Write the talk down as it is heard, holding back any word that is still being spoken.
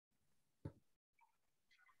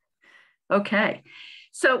Okay.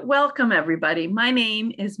 So welcome everybody. My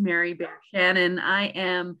name is Mary Bear Shannon.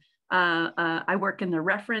 I work in the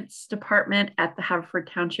reference department at the Haverford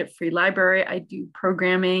Township Free Library. I do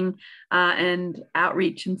programming and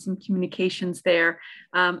outreach and some communications there.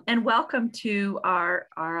 And welcome to our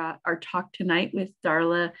talk tonight with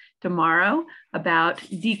Darla DeMorrow about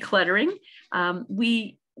decluttering.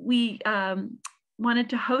 We wanted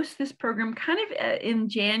to host this program kind of in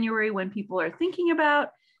January when people are thinking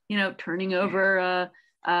about turning over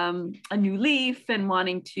a new leaf and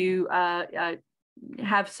wanting to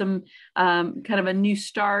have some kind of a new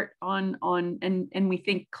start on and we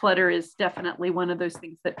think clutter is definitely one of those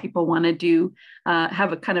things that people want to do,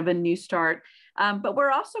 have a kind of a new start. But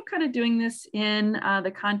we're also kind of doing this in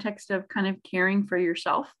the context of kind of caring for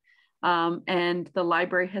yourself. And the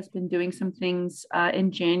library has been doing some things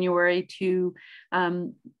in January to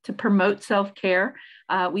promote self-care.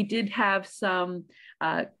 We did have some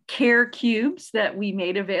care cubes that we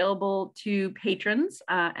made available to patrons,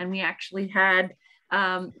 and we actually had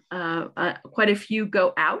quite a few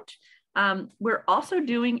go out. We're also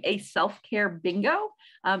doing a self-care bingo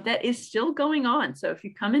that is still going on. So if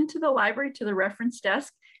you come into the library to the reference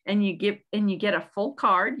desk and you get a full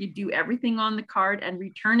card, you do everything on the card and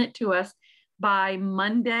return it to us by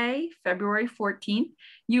Monday, February 14th,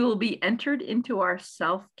 you will be entered into our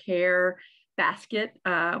self-care basket,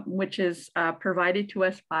 which is provided to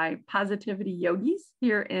us by Positivity Yogis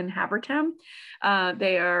here in Havertown.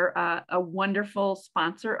 They are a wonderful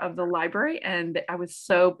sponsor of the library, and I was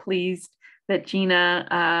so pleased that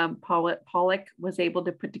Gina Pollock was able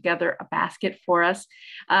to put together a basket for us.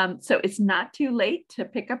 So it's not too late to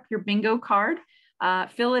pick up your bingo card,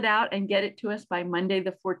 fill it out and get it to us by Monday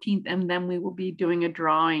the 14th, and then we will be doing a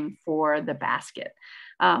drawing for the basket.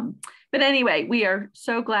 But anyway, we are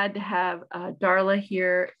so glad to have Darla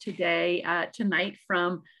here tonight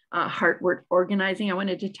from Heartwork Organizing. I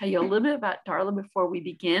wanted to tell you a little bit about Darla before we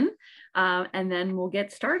begin, and then we'll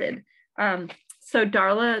get started. So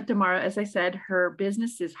Darla DeMorrow, as I said, her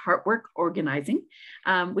business is Heartwork Organizing,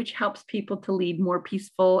 which helps people to lead more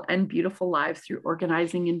peaceful and beautiful lives through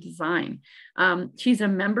organizing and design. She's a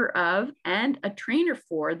member of and a trainer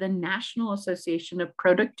for the National Association of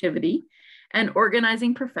Productivity and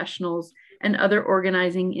Organizing Professionals and other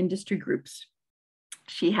organizing industry groups.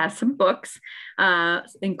 She has some books.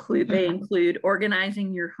 They include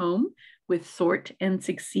Organizing Your Home with Sort and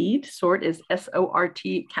Succeed. Sort is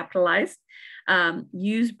S-O-R-T capitalized.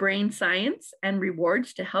 Use brain science and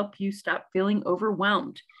rewards to help you stop feeling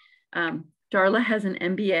overwhelmed. Darla has an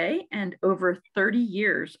MBA and over 30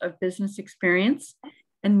 years of business experience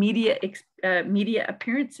and media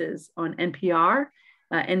appearances on NPR,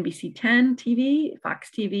 NBC 10 TV, Fox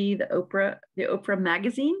TV, the Oprah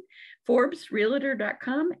magazine, Forbes,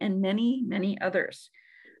 Realtor.com, and many, many others.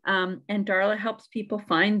 And Darla helps people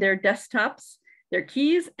find their desktops, their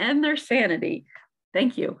keys, and their sanity.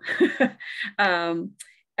 Thank you.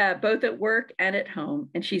 Both at work and at home.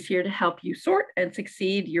 And she's here to help you sort and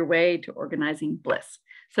succeed your way to organizing bliss.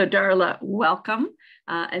 So Darla, welcome.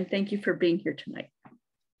 And thank you for being here tonight.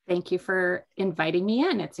 Thank you for inviting me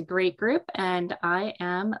in. It's a great group, and I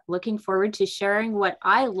am looking forward to sharing what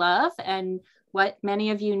I love and what many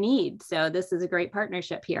of you need. So this is a great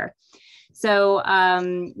partnership here. So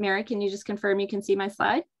Mary, can you just confirm you can see my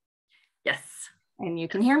slide? Yes. And you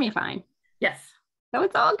can hear me fine? Yes. So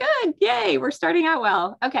it's all good. Yay, we're starting out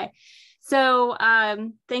well. Okay. So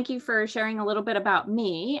thank you for sharing a little bit about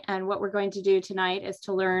me. And what we're going to do tonight is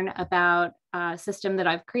to learn about a system that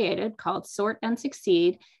I've created called Sort and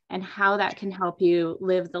Succeed, and how that can help you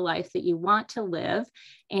live the life that you want to live.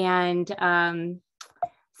 And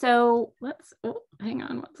so hang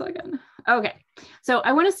on 1 second. Okay. So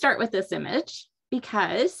I want to start with this image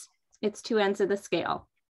because it's two ends of the scale.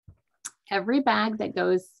 Every bag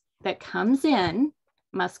that comes in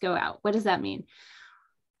must go out. What does that mean?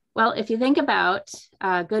 Well, if you think about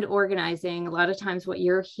good organizing, a lot of times what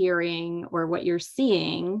you're hearing or what you're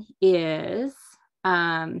seeing is,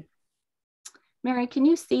 Mary, can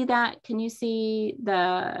you see that? Can you see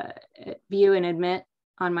the view and admit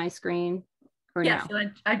on my screen? Or yes, no?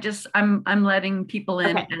 I'm letting people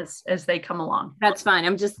in as they come along. That's fine.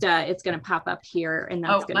 I'm just, it's going to pop up here, and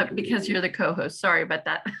that's because you're the co-host. Sorry about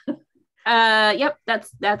that. Yep,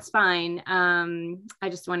 that's fine. I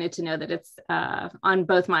just wanted to know that it's on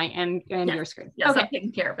both my and your screen. Yes, okay. I'm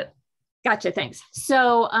taking care of it. Gotcha. Thanks.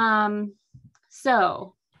 So I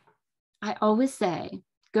always say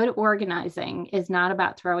good organizing is not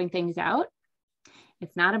about throwing things out.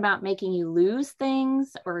 It's not about making you lose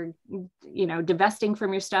things or, divesting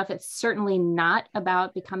from your stuff. It's certainly not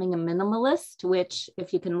about becoming a minimalist, which,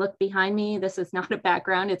 if you can look behind me, this is not a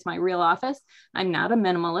background. It's my real office. I'm not a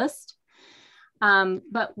minimalist.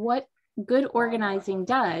 But what good organizing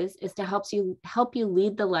does is to help you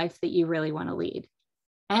lead the life that you really want to lead.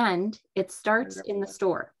 And it starts in the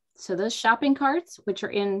store. So those shopping carts, which are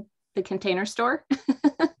in the Container Store,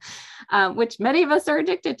 which many of us are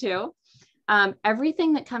addicted to,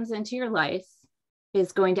 everything that comes into your life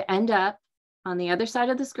is going to end up on the other side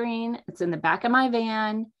of the screen. It's in the back of my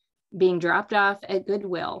van being dropped off at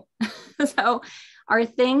Goodwill. So our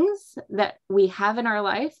things that we have in our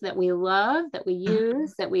life that we love, that we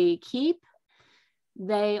use, that we keep,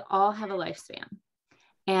 they all have a lifespan.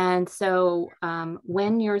 And so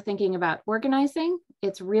when you're thinking about organizing,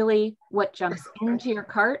 it's really what jumps into your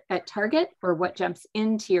cart at Target or what jumps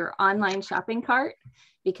into your online shopping cart,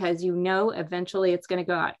 because eventually it's going to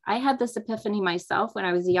go out. I had this epiphany myself when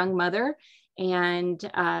I was a young mother, and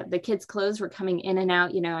the kids' clothes were coming in and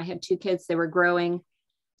out. I had 2 kids, they were growing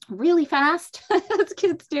really fast, as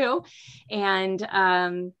kids do. And,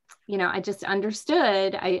 I just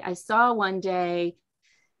understood. I saw one day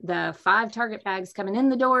the 5 Target bags coming in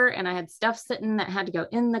the door, and I had stuff sitting that had to go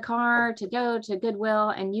in the car to go to Goodwill.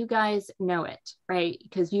 And you guys know it, right?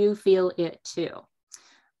 Because you feel it too.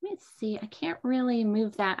 Let me see. I can't really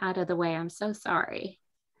move that out of the way. I'm so sorry.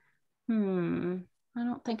 I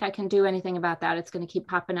don't think I can do anything about that. It's going to keep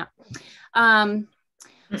popping up.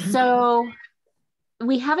 So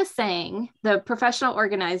we have a saying, the professional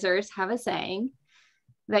organizers have a saying,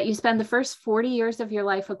 that you spend the first 40 years of your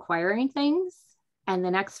life acquiring things and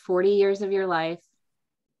the next 40 years of your life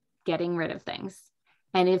getting rid of things.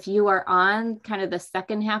 And if you are on kind of the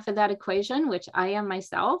second half of that equation, which I am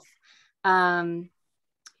myself,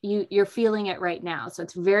 you're feeling it right now. So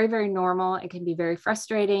it's very, very normal. It can be very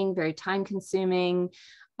frustrating, very time consuming,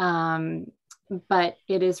 but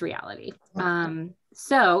it is reality.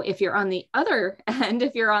 So if you're on the other end,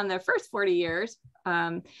 if you're on the first 40 years,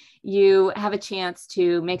 you have a chance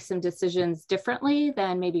to make some decisions differently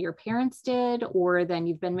than maybe your parents did, or than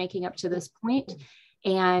you've been making up to this point.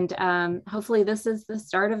 And hopefully this is the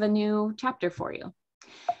start of a new chapter for you.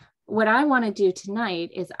 What I want to do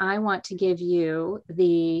tonight is I want to give you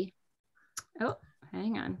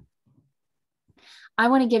I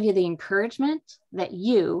want to give you the encouragement that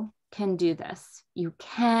you can do this. You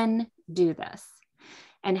can do this.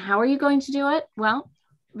 And how are you going to do it? Well,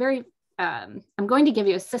 I'm going to give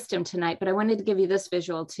you a system tonight, but I wanted to give you this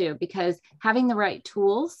visual too, because having the right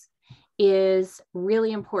tools is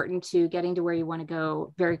really important to getting to where you want to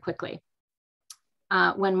go very quickly.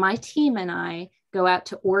 When my team and I go out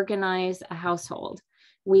to organize a household,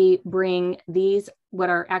 we bring these, what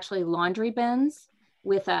are actually laundry bins,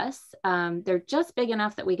 with us. They're just big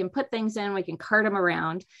enough that we can put things in, we can cart them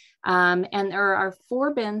around. And there are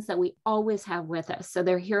 4 bins that we always have with us. So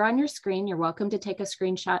they're here on your screen. You're welcome to take a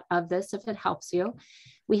screenshot of this if it helps you.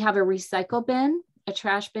 We have a recycle bin, a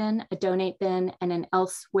trash bin, a donate bin, and an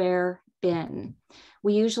elsewhere bin.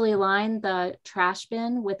 We usually line the trash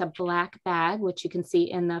bin with a black bag, which you can see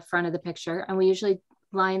in the front of the picture. And we usually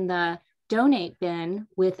line the donate bin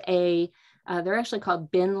with they're actually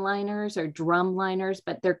called bin liners or drum liners,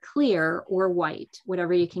 but they're clear or white,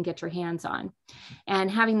 whatever you can get your hands on.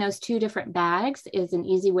 And having those 2 different bags is an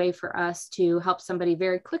easy way for us to help somebody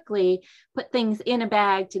very quickly put things in a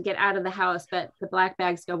bag to get out of the house, but the black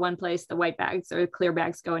bags go one place, the white bags or clear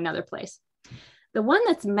bags go another place. The one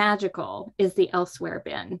that's magical is the elsewhere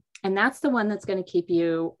bin. And that's the one that's going to keep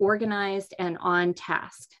you organized and on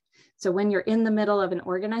task. So when you're in the middle of an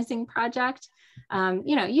organizing project,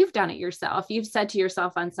 you've done it yourself. You've said to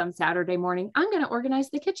yourself on some Saturday morning, I'm going to organize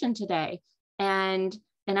the kitchen today. And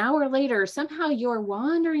an hour later, somehow you're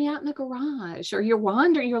wandering out in the garage, or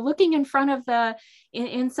you're looking in front of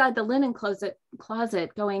inside the linen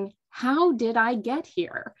closet going, how did I get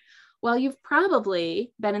here? Well, you've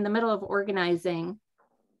probably been in the middle of organizing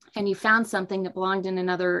and you found something that belonged in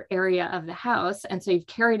another area of the house. And so you've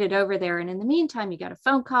carried it over there. And in the meantime, you got a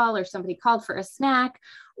phone call, or somebody called for a snack,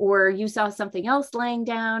 or you saw something else laying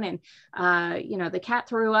down and, the cat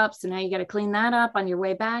threw up. So now you got to clean that up on your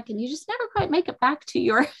way back. And you just never quite make it back to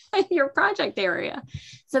your project area.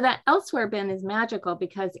 So that elsewhere bin is magical,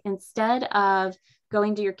 because instead of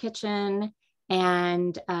going to your kitchen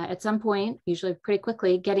and at some point, usually pretty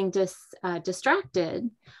quickly, getting distracted,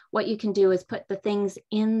 what you can do is put the things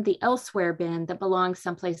in the elsewhere bin that belong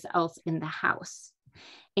someplace else in the house.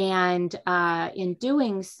 And in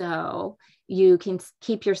doing so, you can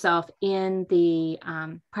keep yourself in the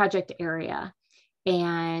project area.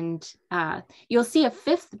 And you'll see a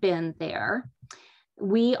 5th bin there,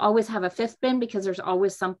 we always have a fifth bin because there's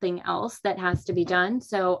always something else that has to be done.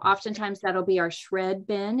 So oftentimes that'll be our shred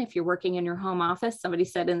bin. If you're working in your home office, somebody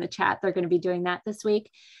said in the chat, they're going to be doing that this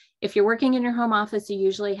week. If you're working in your home office, you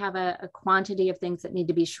usually have a quantity of things that need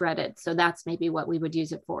to be shredded. So that's maybe what we would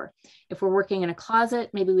use it for. If we're working in a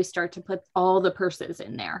closet, maybe we start to put all the purses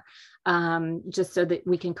in there, just so that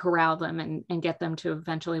we can corral them and get them to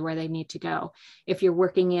eventually where they need to go. If you're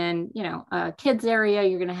working in, you know, a kids area,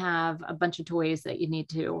 you're going to have a bunch of toys that you need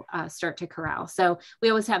to start to corral. So we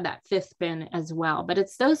always have that fifth bin as well. But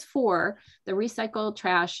it's those four: the recycle,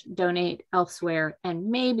 trash, donate, elsewhere,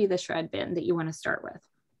 and maybe the shred bin that you want to start with.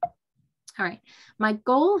 All right, my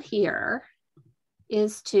goal here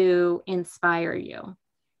is to inspire you.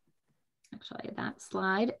 Actually, that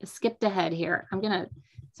slide skipped ahead here.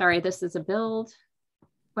 Sorry, this is a build.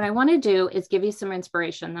 What I want to do is give you some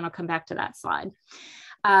inspiration, then I'll come back to that slide.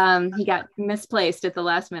 He got misplaced at the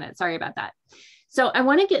last minute. Sorry about that. So I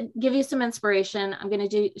want to give you some inspiration. I'm going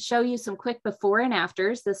to show you some quick before and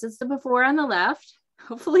afters. This is the before on the left.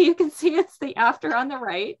 Hopefully you can see it's the after on the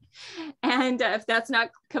right. And if that's not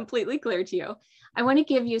completely clear to you, I want to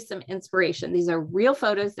give you some inspiration. These are real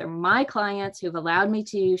photos. They're my clients who've allowed me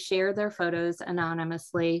to share their photos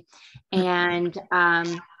anonymously. And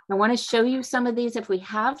I want to show you some of these. If we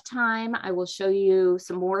have time, I will show you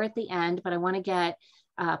some more at the end, but I want to get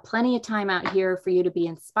plenty of time out here for you to be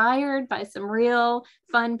inspired by some real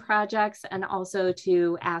fun projects and also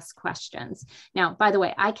to ask questions. Now, by the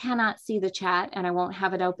way, I cannot see the chat and I won't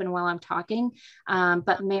have it open while I'm talking.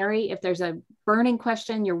 But Mary, if there's a burning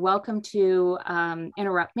question, you're welcome to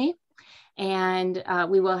interrupt me. And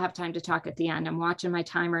we will have time to talk at the end. I'm watching my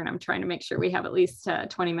timer and I'm trying to make sure we have at least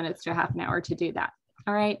 20 minutes to half an hour to do that.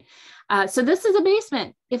 All right. So this is a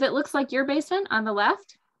basement. If it looks like your basement on the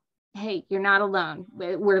left, hey, you're not alone.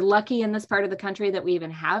 We're lucky in this part of the country that we even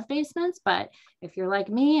have basements, but if you're like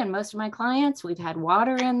me and most of my clients, we've had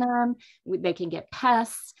water in them, they can get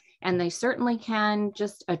pests, and they certainly can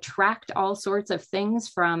just attract all sorts of things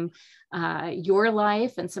from your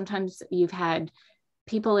life. And sometimes you've had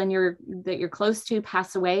people that you're close to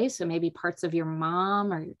pass away. So maybe parts of your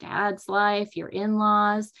mom or your dad's life, your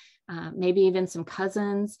in-laws, maybe even some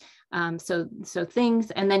cousins. So things,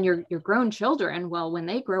 and then your grown children, well, when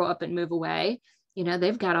they grow up and move away, you know,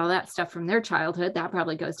 they've got all that stuff from their childhood that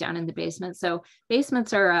probably goes down in the basement. So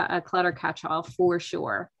basements are a clutter catch-all for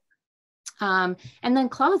sure. And then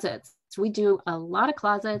closets. We do a lot of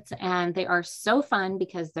closets and they are so fun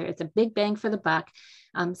because it's a big bang for the buck.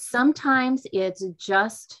 Sometimes it's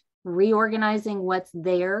just reorganizing what's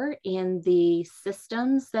there in the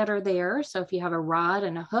systems that are there. So if you have a rod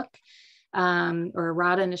and a hook, or a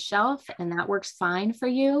rod and a shelf, and that works fine for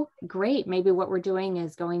you, great. Maybe what we're doing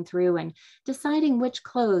is going through and deciding which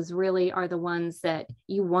clothes really are the ones that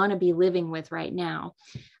you want to be living with right now.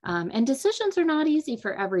 And decisions are not easy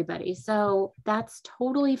for everybody. So that's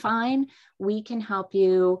totally fine. We can help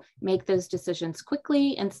you make those decisions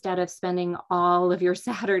quickly instead of spending all of your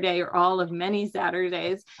Saturday or all of many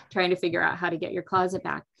Saturdays trying to figure out how to get your closet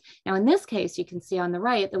back. Now, in this case, you can see on the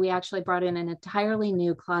right that we actually brought in an entirely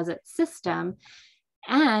new closet system.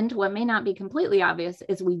 And what may not be completely obvious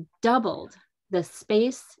is we doubled the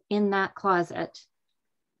space in that closet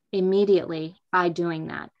immediately by doing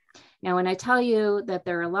that. Now, when I tell you that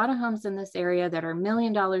there are a lot of homes in this area that are $1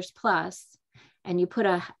 million plus, and you put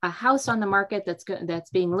a house on the market that's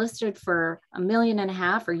being listed for $1.5 million,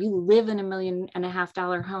 or you live in $1.5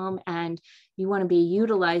 million home and you want to be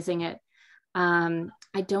utilizing it,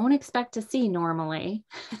 I don't expect to see normally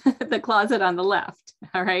the closet on the left.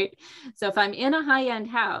 All right. So if I'm in a high-end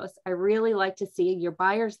house, I really like to see, your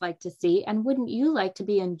buyers like to see, and wouldn't you like to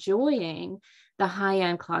be enjoying the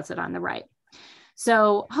high-end closet on the right?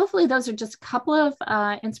 So hopefully those are just a couple of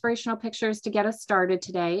inspirational pictures to get us started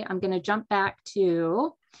today. I'm going to jump back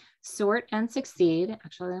to sort and succeed.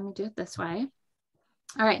 Actually, let me do it this way.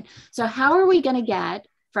 All right. So how are we going to get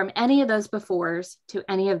from any of those befores to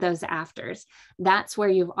any of those afters? That's where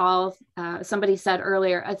you've all, somebody said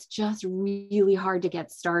earlier, it's just really hard to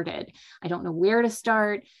get started. I don't know where to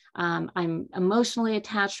start. I'm emotionally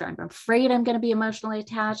attached, or I'm afraid I'm going to be emotionally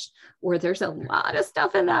attached, or there's a lot of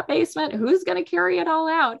stuff in that basement. Who's going to carry it all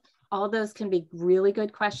out? All those can be really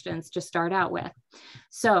good questions to start out with.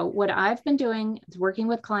 So what I've been doing is working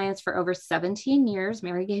with clients for over 17 years.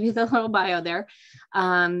 Mary gave you the little bio there.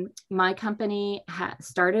 My company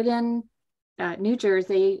started in New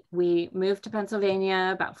Jersey. We moved to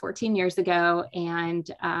Pennsylvania about 14 years ago, and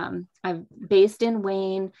I'm based in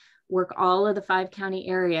Wayne, work all of the 5 county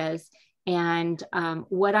areas. And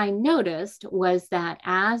what I noticed was that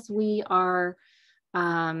as we are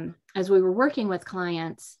as we were working with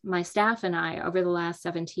clients, my staff and I, over the last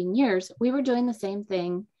 17 years, we were doing the same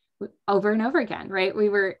thing over and over again, right? We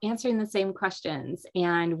were answering the same questions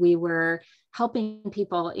and we were helping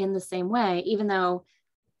people in the same way, even though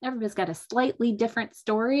everybody's got a slightly different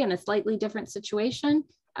story and a slightly different situation.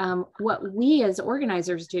 What we as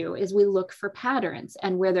organizers do is we look for patterns,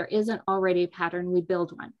 and where there isn't already a pattern, we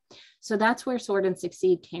build one. So that's where Sort and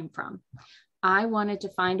Succeed came from. I wanted to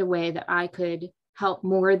find a way that I could help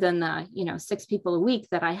more than the 6 people a week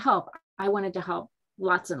that I help. I wanted to help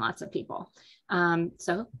lots and lots of people.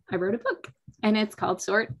 So I wrote a book, and it's called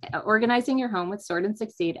Organizing Your Home with Sort and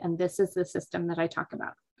Succeed. And this is the system that I talk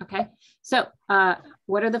about. Okay. So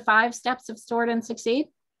what are the 5 steps of Sort and Succeed?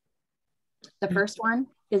 The first one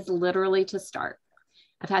is literally to start.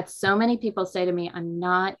 I've had so many people say to me, I'm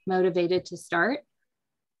not motivated to start.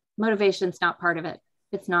 Motivation's not part of it.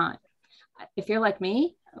 It's not. If you're like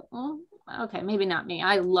me, well, okay, maybe not me.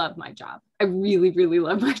 I love my job. I really, really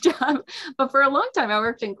love my job. But for a long time, I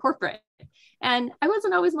worked in corporate, and I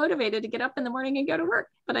wasn't always motivated to get up in the morning and go to work,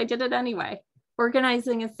 but I did it anyway.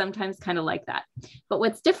 Organizing is sometimes kind of like that. But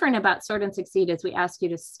what's different about Sort and Succeed is we ask you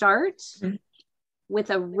to start with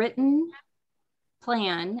a written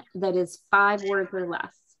plan that is 5 words or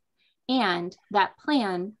less. And that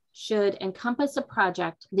plan should encompass a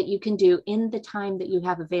project that you can do in the time that you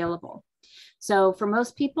have available. So for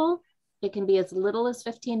most people, it can be as little as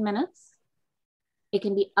 15 minutes. It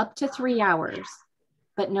can be up to 3 hours,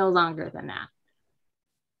 but no longer than that.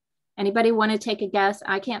 Anybody want to take a guess?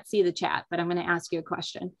 I can't see the chat, but I'm going to ask you a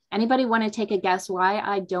question. Anybody want to take a guess why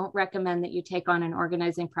I don't recommend that you take on an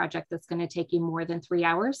organizing project that's going to take you more than 3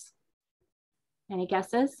 hours? Any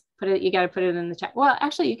guesses? You got to put it in the chat. Well,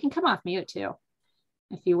 actually, you can come off mute too,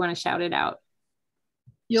 if you want to shout it out.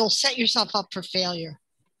 You'll set yourself up for failure.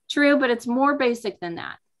 True, but it's more basic than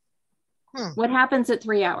that. What happens at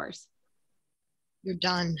 3 hours? You're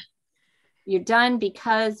done. You're done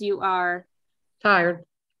because you are tired.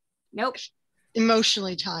 Nope.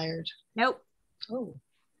 Emotionally tired. Nope. Oh.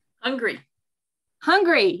 Hungry.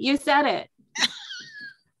 Hungry. You said it.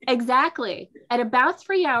 Exactly. At about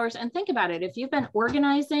 3 hours. And think about it. If you've been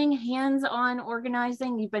organizing, hands-on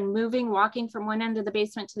organizing, you've been moving, walking from one end of the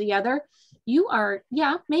basement to the other, you are,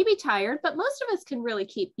 maybe tired, but most of us can really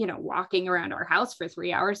keep, walking around our house for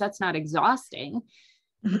 3 hours. That's not exhausting,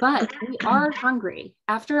 but we are hungry.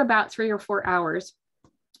 After about 3 or 4 hours,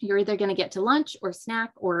 you're either going to get to lunch or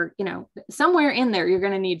snack or, somewhere in there, you're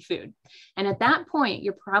going to need food. And at that point,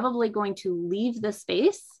 you're probably going to leave the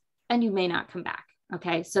space and you may not come back.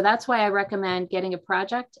 Okay. So that's why I recommend getting a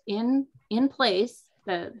project in place.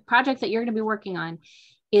 The project that you're going to be working on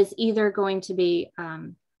is either going to be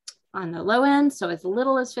on the low end. So as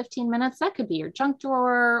little as 15 minutes, that could be your junk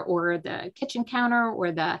drawer or the kitchen counter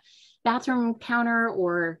or the bathroom counter,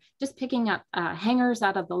 or just picking up hangers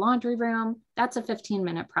out of the laundry room. That's a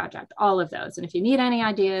 15-minute project, all of those. And if you need any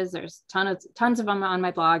ideas, there's tons of them on my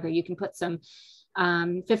blog, or you can put some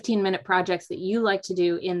 15-minute projects that you like to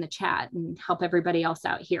do in the chat and help everybody else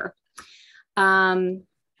out here. So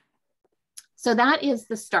that is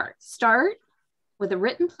the start. Start with a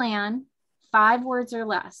written plan, 5 words or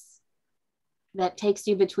less, that takes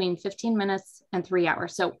you between 15 minutes and 3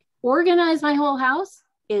 hours. So organize my whole house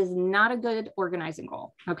is not a good organizing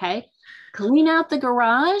goal. Okay. Clean out the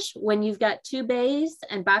garage when you've got 2 bays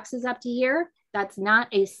and boxes up to here. That's not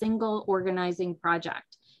a single organizing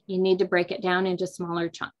project. You need to break it down into smaller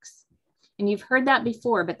chunks. And you've heard that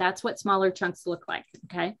before, but that's what smaller chunks look like.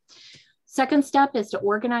 Okay. Second step is to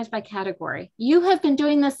organize by category. You have been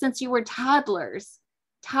doing this since you were toddlers.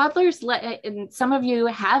 And some of you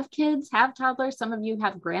have kids, have toddlers. Some of you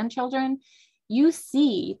have grandchildren. You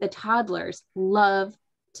see the toddlers love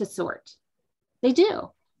to sort. They do.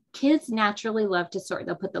 Kids naturally love to sort.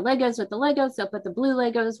 They'll put the Legos with the Legos. They'll put the blue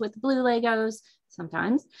Legos with the blue Legos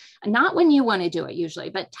sometimes. And not when you want to do it usually,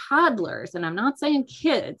 but toddlers, and I'm not saying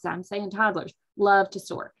kids, I'm saying toddlers, love to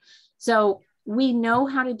sort. So we know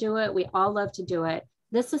how to do it. We all love to do it.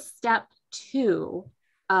 This is step 2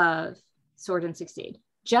 of Sort and Succeed.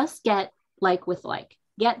 Just get like with like.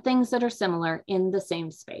 Get things that are similar in the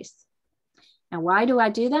same space. Now, why do I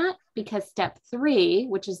do that? Because step 3,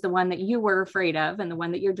 which is the one that you were afraid of and the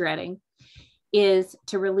one that you're dreading, is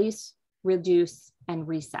to release, reduce, and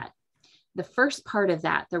reset. The first part of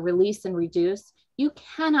that, the release and reduce, you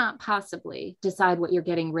cannot possibly decide what you're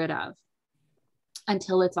getting rid of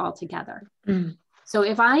until it's all together. So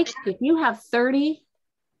if you have 30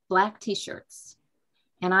 black t-shirts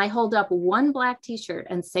and I hold up one black t-shirt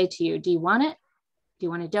and say to you, do you want it? Do you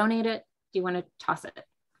want to donate it? Do you want to toss it?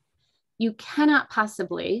 You cannot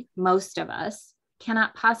possibly, most of us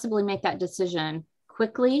cannot possibly make that decision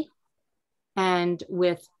quickly and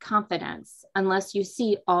with confidence, unless you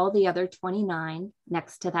see all the other 29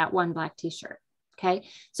 next to that one black t-shirt. Okay.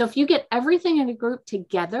 So if you get everything in a group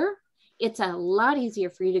together, it's a lot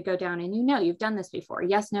easier for you to go down, and you've done this before.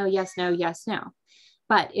 Yes, no, yes, no, yes, no.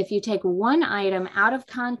 But if you take one item out of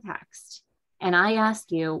context and I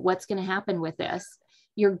ask you what's going to happen with this,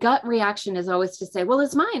 your gut reaction is always to say, well,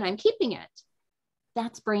 it's mine, I'm keeping it.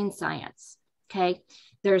 That's brain science. Okay.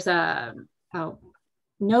 There's a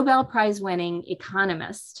Nobel Prize winning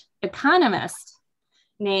economist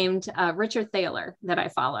named Richard Thaler that I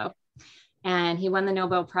follow. And he won the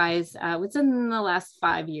Nobel Prize within the last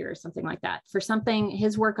 5 years, something like that, for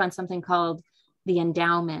his work on something called the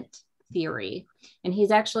endowment theory. And he's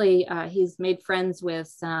actually, he's made friends with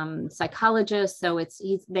some psychologists. So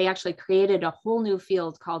they actually created a whole new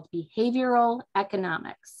field called behavioral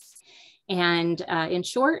economics. And in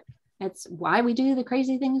short, it's why we do the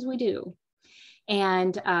crazy things we do.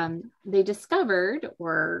 And they discovered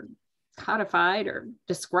or codified or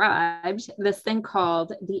described this thing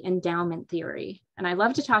called the endowment theory. And I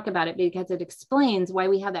love to talk about it because it explains why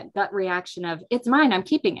we have that gut reaction of, it's mine, I'm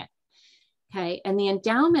keeping it. Okay. And the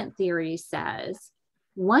endowment theory says,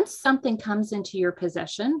 once something comes into your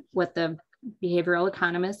possession, what the behavioral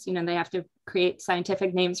economists, they have to create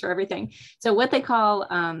scientific names for everything. So what they call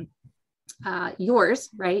yours,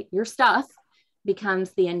 right? Your stuff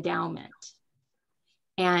becomes the endowment.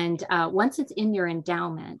 And once it's in your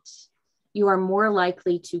endowment, you are more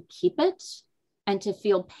likely to keep it and to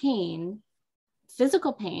feel pain,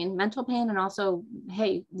 physical pain, mental pain, and also,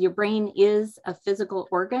 hey, your brain is a physical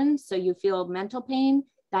organ. So you feel mental pain,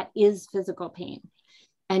 that is physical pain.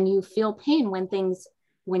 And you feel pain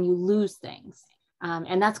when you lose things.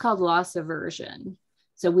 And that's called loss aversion.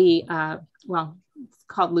 So it's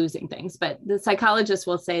called losing things, but the psychologists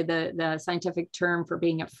will say the scientific term for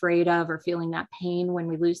being afraid of or feeling that pain when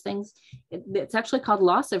we lose things, it's actually called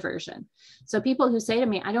loss aversion. So people who say to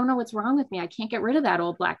me, I don't know what's wrong with me, I can't get rid of that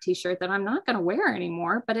old black t-shirt that I'm not going to wear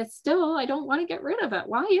anymore, but I don't want to get rid of it.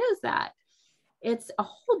 Why is that? It's a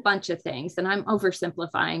whole bunch of things, and I'm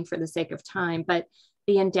oversimplifying for the sake of time, but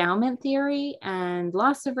the endowment theory and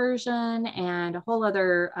loss aversion and a whole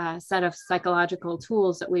other set of psychological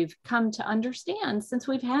tools that we've come to understand since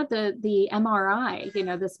we've had the MRI,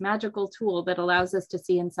 this magical tool that allows us to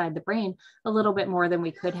see inside the brain a little bit more than we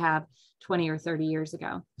could have 20 or 30 years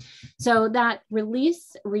ago. So that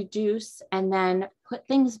release, reduce, and then put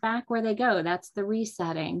things back where they go. That's the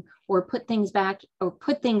resetting, or put things back or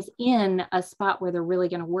put things in a spot where they're really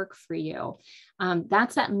going to work for you.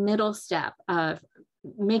 That's that middle step of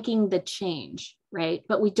making the change, right?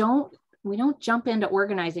 But we don't jump into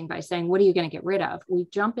organizing by saying, what are you going to get rid of? We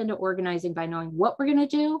jump into organizing by knowing what we're going to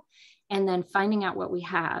do and then finding out what we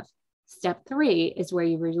have. Step 3 is where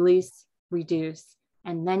you release, reduce,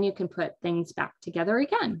 and then you can put things back together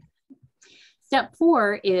again. Step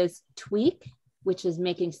 4 is tweak, which is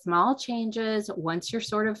making small changes. Once you're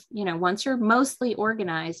once you're mostly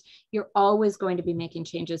organized, you're always going to be making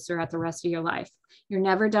changes throughout the rest of your life. You're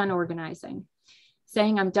never done organizing.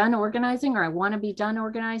 Saying I'm done organizing, or I want to be done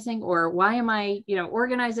organizing, or why am I,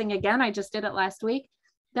 organizing again? I just did it last week.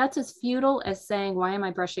 That's as futile as saying, why am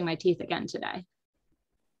I brushing my teeth again today?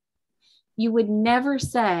 You would never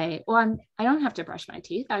say, well, I don't have to brush my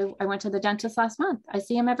teeth. I went to the dentist last month. I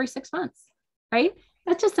see him every 6 months, right?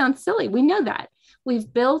 That just sounds silly. We know that.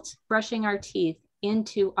 We've built brushing our teeth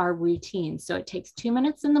into our routine. So it takes 2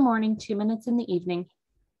 minutes in the morning, 2 minutes in the evening,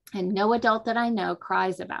 and no adult that I know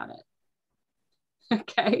cries about it.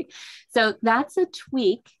 Okay, so that's a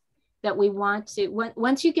tweak that we want to,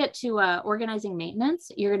 once you get to organizing maintenance,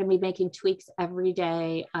 you're going to be making tweaks every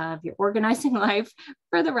day of your organizing life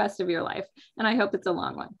for the rest of your life. And I hope it's a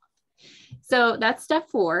long one. So that's step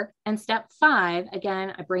 4. And step 5,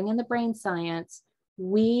 again, I bring in the brain science.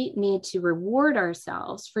 We need to reward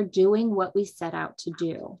ourselves for doing what we set out to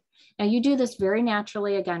do. Now, you do this very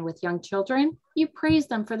naturally, again, with young children. You praise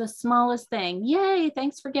them for the smallest thing. Yay,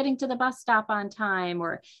 thanks for getting to the bus stop on time,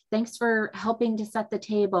 or thanks for helping to set the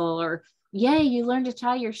table, or yay, you learned to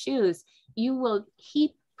tie your shoes. You will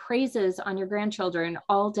heap praises on your grandchildren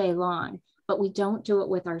all day long, but we don't do it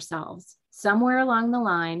with ourselves. Somewhere along the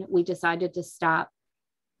line, we decided to stop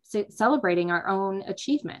celebrating our own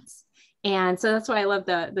achievements. And so that's why I love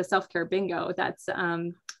the self-care bingo. That's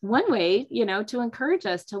one way, to encourage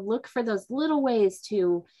us to look for those little ways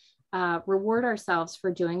to reward ourselves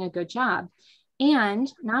for doing a good job.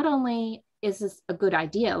 And not only is this a good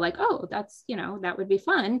idea, like, oh, that's, that would be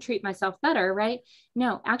fun, treat myself better, right?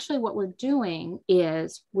 No, actually what we're doing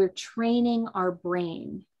is we're training our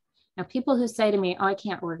brain. Now, people who say to me, oh, I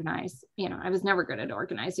can't organize, I was never good at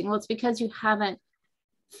organizing. Well, it's because you haven't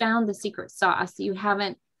found the secret sauce. You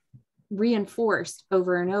haven't reinforced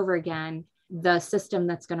over and over again the system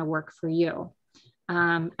that's going to work for you.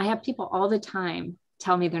 I have people all the time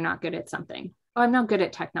tell me they're not good at something. Oh, I'm not good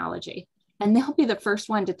at technology. And they'll be the first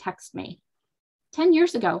one to text me. 10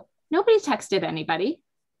 years ago, nobody texted anybody.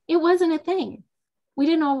 It wasn't a thing. We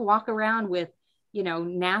didn't all walk around with,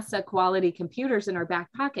 NASA quality computers in our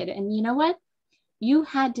back pocket. And you know what? You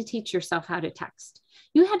had to teach yourself how to text.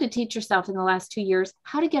 You had to teach yourself in the last 2 years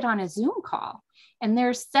how to get on a Zoom call. And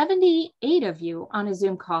there's 78 of you on a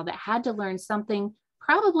Zoom call that had to learn something,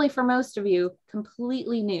 probably for most of you,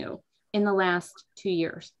 completely new in the last 2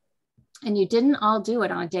 years. And you didn't all do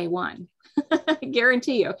it on day one. I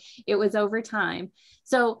guarantee you, it was over time.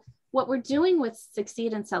 So what we're doing with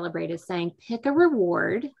Succeed and Celebrate is saying, pick a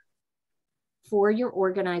reward for your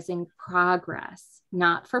organizing progress,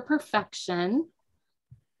 not for perfection.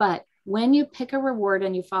 But when you pick a reward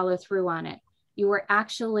and you follow through on it, you are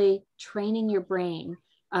actually training your brain.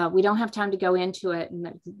 We don't have time to go into it,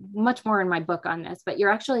 and much more in my book on this, but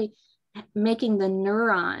you're actually making the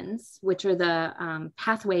neurons, which are the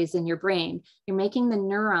pathways in your brain, you're making the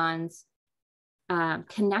neurons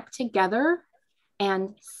connect together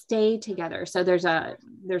and stay together. So there's a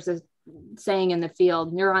saying in the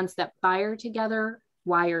field, neurons that fire together,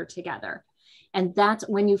 wire together. And that's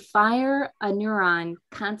when you fire a neuron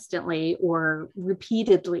constantly or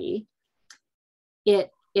repeatedly, it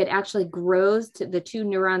actually grows to, the two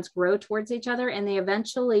neurons grow towards each other and they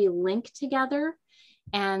eventually link together.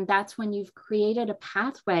 And that's when you've created a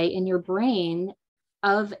pathway in your brain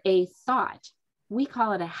of a thought. We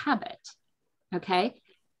call it a habit. Okay.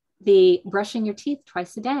 The brushing your teeth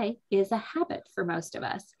twice a day is a habit for most of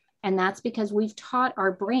us. And that's because we've taught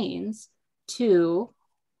our brains to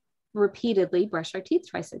repeatedly brush our teeth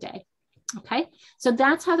twice a day. Okay. So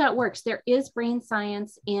that's how that works. There is brain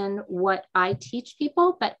science in what I teach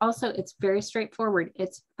people, but also it's very straightforward.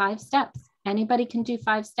 It's 5 steps. Anybody can do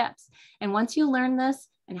 5 steps. And once you learn this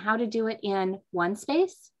and how to do it in one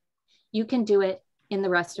space, you can do it in the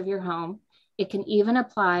rest of your home. It can even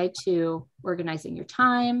apply to organizing your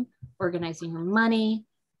time, organizing your money,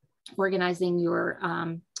 organizing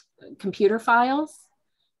your computer files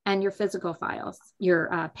and your physical files,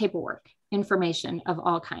 your paperwork, information of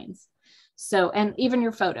all kinds. So, and even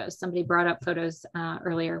your photos. Somebody brought up photos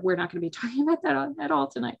earlier. We're not going to be talking about that at all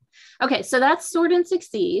tonight. Okay, so that's Sort and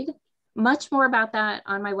Succeed. Much more about that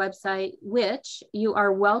on my website, which you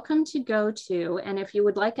are welcome to go to. And if you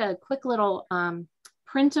would like a quick little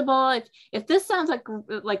printable, if this sounds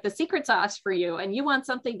like the secret sauce for you and you want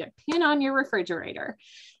something to pin on your refrigerator,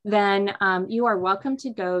 then you are welcome to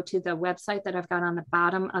go to the website that I've got on the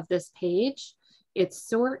bottom of this page. It's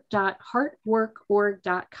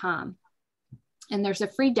sort.heartworkorg.com. And there's a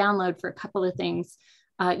free download for a couple of things.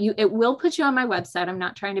 It will put you on my website. I'm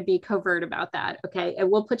not trying to be covert about that. Okay. It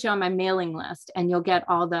will put you on my mailing list and you'll get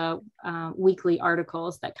all the weekly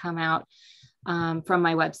articles that come out from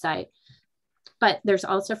my website. But there's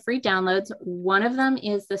also free downloads. One of them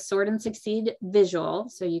is the Sort and Succeed visual.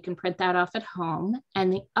 So you can print that off at home.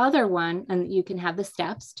 And the other one, and you can have the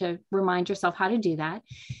steps to remind yourself how to do that.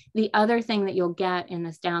 The other thing that you'll get in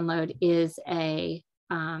this download is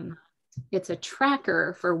it's a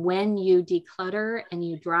tracker for when you declutter and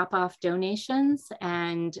you drop off donations,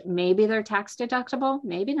 and maybe they're tax deductible,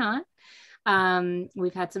 maybe not.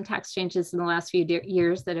 We've had some tax changes in the last few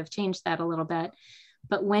years that have changed that a little bit.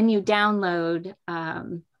 But when you download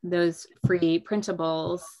those free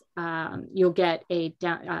printables, you'll get a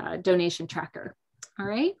donation tracker. All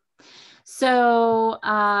right. So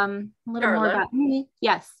a little Darla, more about me.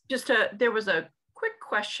 Yes. There was a quick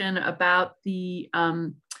question about the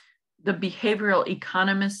behavioral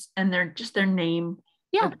economists and their name.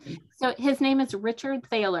 Yeah. So his name is Richard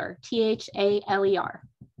Thaler, Thaler.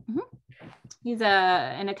 He's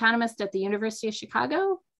an economist at the University of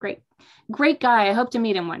Chicago. Great guy. I hope to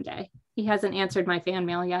meet him one day. He hasn't answered my fan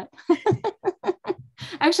mail yet. I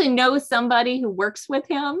actually know somebody who works with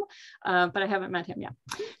him, but I haven't met him yet.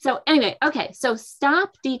 So anyway, okay. So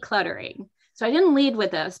stop decluttering. So I didn't lead with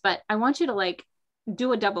this, but I want you to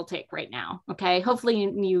do a double take right now. Okay. Hopefully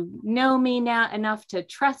you know me now enough to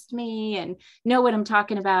trust me and know what I'm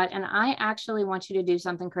talking about. And I actually want you to do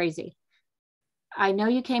something crazy. I know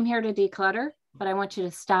you came here to declutter, but I want you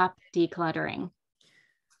to stop decluttering.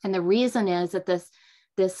 And the reason is that this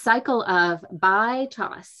cycle of buy,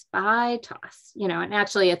 toss, and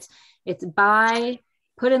actually it's buy,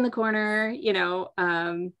 put in the corner,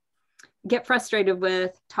 get frustrated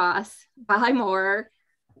with, toss, buy more,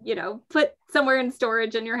 put somewhere in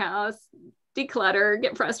storage in your house, declutter,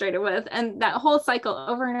 get frustrated with. And that whole cycle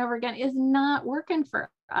over and over again is not working for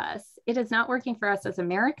us. It is not working for us as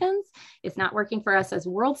Americans. It's not working for us as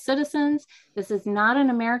world citizens. This is not an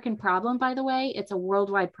American problem, by the way. It's a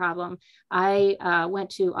worldwide problem. I went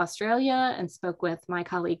to Australia and spoke with my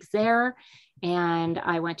colleagues there. And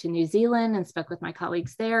I went to New Zealand and spoke with my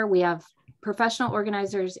colleagues there. We have professional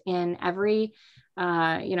organizers in every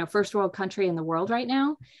first world country in the world right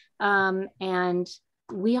now. And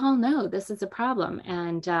we all know this is a problem.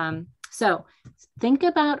 And so think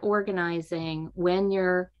about organizing when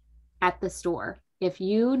you're at the store. If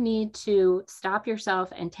you need to stop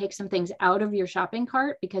yourself and take some things out of your shopping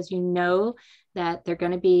cart because you know that they're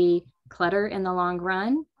going to be clutter in the long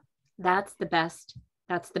run, that's the best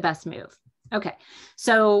move. Okay,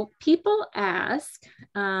 so people ask,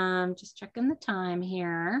 just checking the time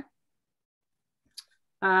here.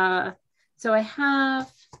 So I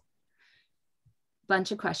have a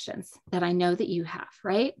bunch of questions that I know that you have,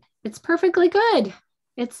 right? It's perfectly good.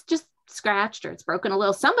 It's just scratched or it's broken a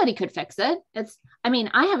little. Somebody could fix it.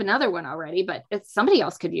 I have another one already, but somebody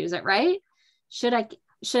else could use it, right? Should I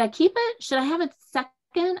keep it? Should I have it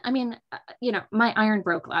second? My iron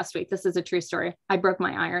broke last week. This is a true story. I broke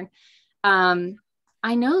my iron.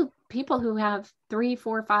 I know people who have 3,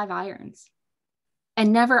 4, 5 irons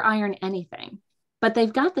and never iron anything, but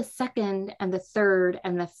they've got the second and the third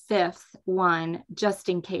and the fifth one just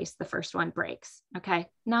in case the first one breaks. Okay.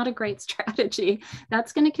 Not a great strategy.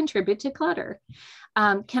 That's going to contribute to clutter.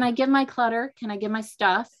 Can I give my clutter? Can I give my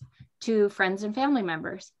stuff to friends and family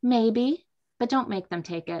members? Maybe, but don't make them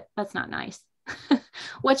take it. That's not nice.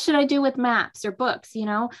 What should I do with maps or books?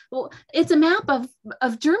 Well, it's a map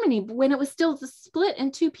of Germany when it was still split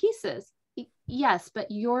in 2 pieces. Yes,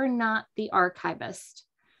 but you're not the archivist.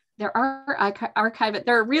 There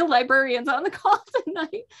are real librarians on the call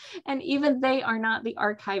tonight, and even they are not the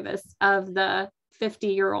archivists of the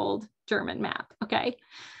 50-year-old German map. Okay.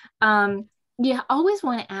 You always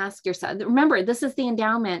want to ask yourself, remember, this is the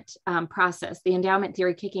endowment process, the endowment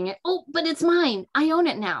theory kicking in. Oh, but it's mine. I own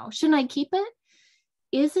it now. Shouldn't I keep it?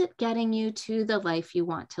 Is it getting you to the life you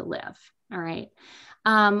want to live? All right.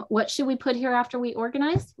 What should we put here after we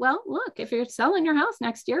organize? Well, look, if you're selling your house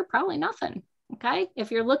next year, probably nothing. Okay.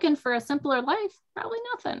 If you're looking for a simpler life, probably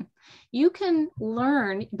nothing. You can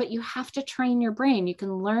learn, but you have to train your brain. You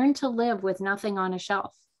can learn to live with nothing on a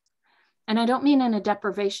shelf. And I don't mean in a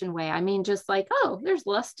deprivation way. I mean, just like, oh, there's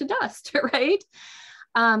less to dust, right?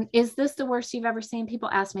 Is this the worst you've ever seen? People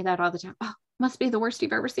ask me that all the time. Oh, must be the worst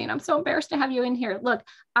you've ever seen. I'm so embarrassed to have you in here. Look,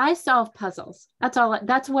 I solve puzzles.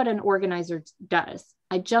 That's what an organizer does.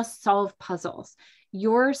 I just solve puzzles.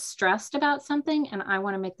 You're stressed about something and I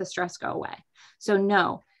want to make the stress go away. So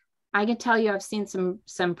no, I can tell you I've seen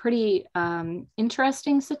some pretty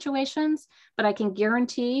interesting situations, but I can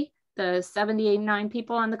guarantee the 79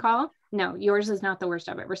 people on the call, no, yours is not the worst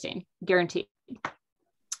I've ever seen. Guaranteed.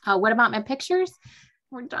 What about my pictures?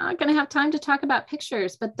 We're not going to have time to talk about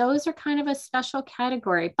pictures, but those are kind of a special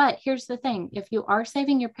category. But here's the thing. If you are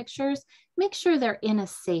saving your pictures, make sure they're in a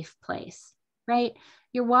safe place, right?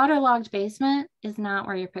 Your waterlogged basement is not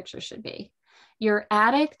where your pictures should be. Your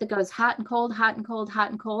attic that goes hot and cold, hot and cold,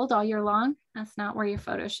 hot and cold all year long, that's not where your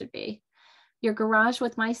photos should be. Your garage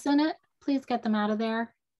with mice in it, please get them out of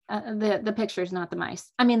there. The pictures, not the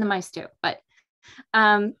mice. I mean, the mice too, but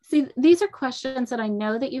see, these are questions that I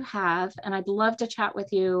know that you have, and I'd love to chat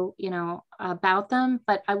with you, about them,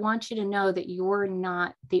 but I want you to know that you're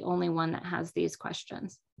not the only one that has these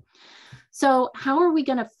questions. So how are we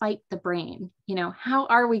going to fight the brain? How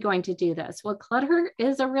are we going to do this? Well, clutter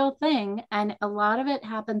is a real thing, and a lot of it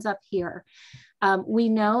happens up here. We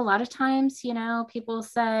know a lot of times, people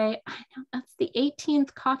say, I know that's the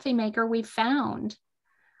 18th coffee maker we found.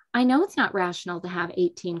 I know it's not rational to have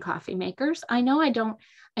 18 coffee makers. I know I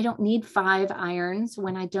don't need 5 irons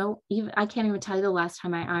when I can't even tell you the last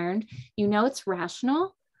time I ironed. It's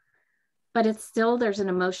rational, but it's still, there's an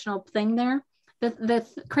emotional thing there. The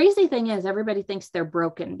crazy thing is everybody thinks they're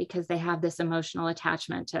broken because they have this emotional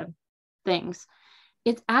attachment to things.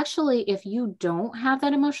 It's actually, if you don't have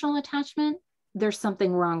that emotional attachment, there's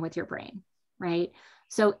something wrong with your brain, right?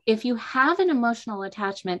 So if you have an emotional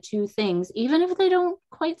attachment to things, even if they don't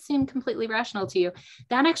quite seem completely rational to you,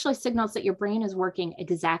 that actually signals that your brain is working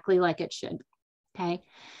exactly like it should. Okay.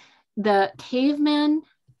 The cavemen,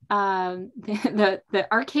 our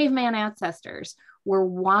caveman ancestors were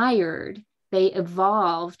wired. They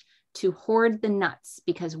evolved to hoard the nuts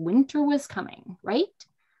because winter was coming, right?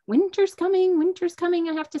 Winter's coming.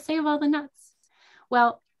 I have to save all the nuts.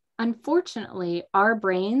 Well, unfortunately, our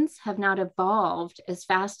brains have not evolved as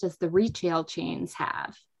fast as the retail chains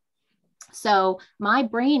have. So my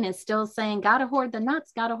brain is still saying, gotta hoard the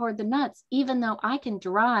nuts, gotta hoard the nuts, even though I can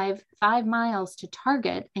drive 5 miles to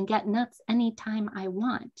Target and get nuts anytime I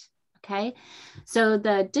want. Okay. So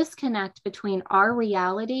the disconnect between our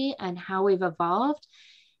reality and how we've evolved,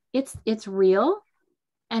 it's real.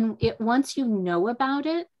 And once you know about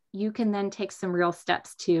it, you can then take some real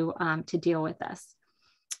steps to deal with this.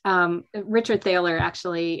 Richard Thaler,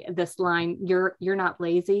 actually, this line, you're not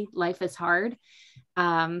lazy, life is hard.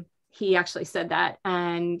 He actually said that,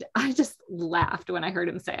 and I just laughed when I heard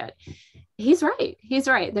him say it. He's right. He's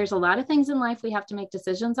right. There's a lot of things in life we have to make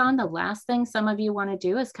decisions on. The last thing some of you want to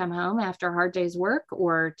do is come home after a hard day's work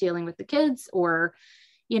or dealing with the kids or,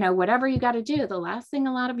 whatever you got to do. The last thing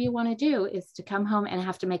a lot of you want to do is to come home and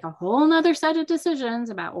have to make a whole nother set of decisions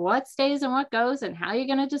about what stays and what goes and how you're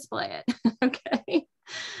going to display it. Okay.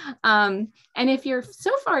 And if you're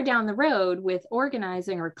so far down the road with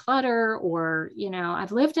organizing or clutter, or,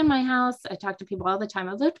 I've lived in my house, I talk to people all the time,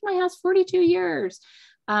 I've lived in my house 42 years.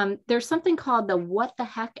 There's something called the what the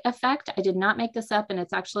heck effect. I did not make this up, and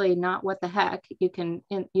it's actually not what the heck. You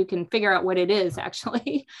can figure out what it is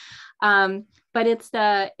actually. But it's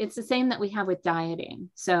the same that we have with dieting.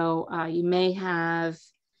 So you may have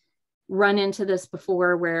run into this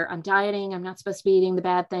before, where I'm dieting, I'm not supposed to be eating the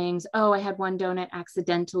bad things. Oh, I had one donut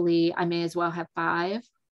accidentally, I may as well have 5.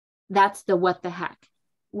 That's the what the heck.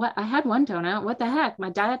 What, I had one donut, what the heck? My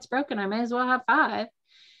diet's broken, I may as well have 5.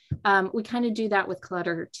 We kind of do that with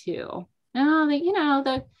clutter too.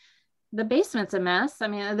 The basement's a mess. I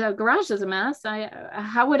mean, the garage is a mess.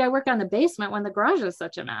 How would I work on the basement when the garage is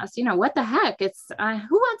such a mess? What the heck? It's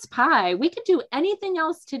who wants pie? We could do anything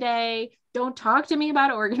else today. Don't talk to me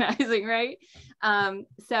about organizing, right?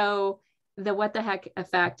 So the what the heck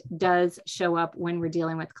effect does show up when we're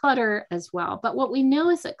dealing with clutter as well. But what we know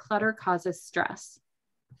is that clutter causes stress.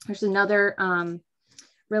 There's another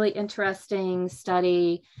really interesting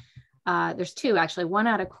study. There's 2 actually, one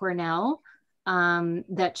out of Cornell,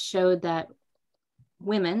 that showed that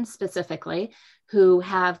women specifically who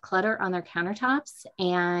have clutter on their countertops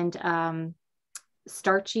and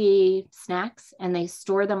starchy snacks, and they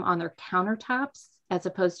store them on their countertops as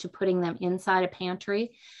opposed to putting them inside a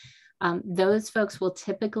pantry, those folks will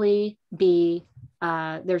typically be,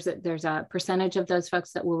 there's a percentage of those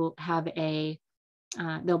folks that will have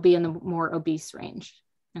they'll be in the more obese range.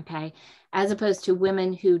 Okay. As opposed to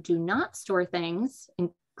women who do not store things,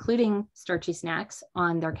 including starchy snacks,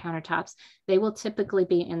 on their countertops, they will typically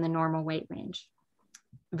be in the normal weight range.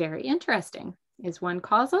 Very interesting. Is one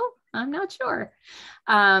causal? I'm not sure.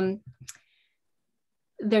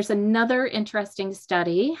 There's another interesting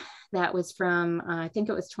study that was from, I think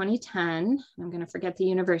it was 2010. I'm going to forget the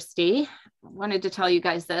university. I wanted to tell you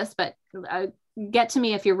guys this, but get to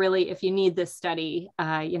me if you need this study,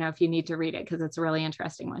 if you need to read it, because it's a really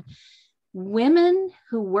interesting one. Women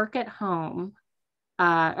who work at home,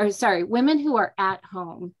 women who are at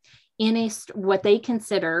home in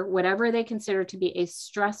whatever they consider to be a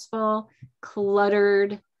stressful,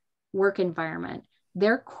 cluttered work environment,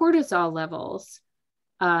 their cortisol levels,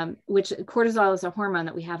 which cortisol is a hormone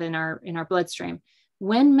that we have in our bloodstream,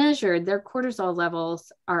 when measured, their cortisol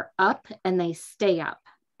levels are up and they stay up,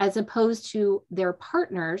 as opposed to their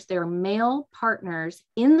partners, their male partners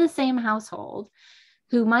in the same household,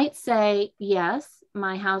 who might say, yes,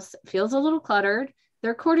 my house feels a little cluttered.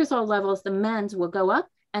 Their cortisol levels, the men's, will go up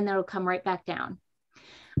and they'll come right back down.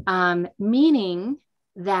 Meaning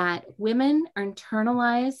that women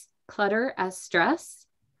internalize clutter as stress.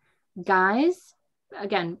 Guys,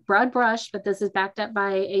 again, broad brush, but this is backed up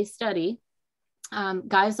by a study.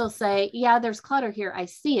 Guys will say, yeah, there's clutter here. I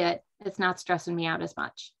see it. It's not stressing me out as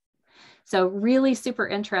much. So really super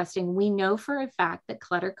interesting. We know for a fact that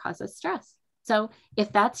clutter causes stress. So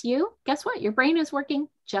if that's you, guess what? Your brain is working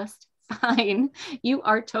just fine. You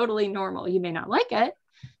are totally normal. You may not like it.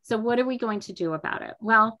 So what are we going to do about it?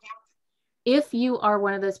 Well, if you are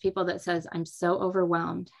one of those people that says, I'm so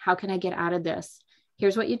overwhelmed, how can I get out of this?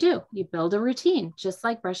 Here's what you do. You build a routine, just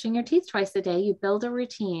like brushing your teeth twice a day. You build a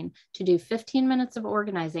routine to do 15 minutes of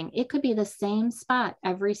organizing. It could be the same spot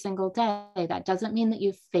every single day. That doesn't mean that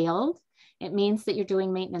you've failed. It means that you're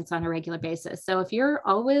doing maintenance on a regular basis. So if you're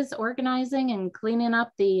always organizing and cleaning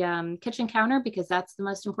up the kitchen counter because that's the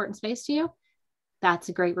most important space to you, that's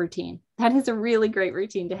a great routine. That is a really great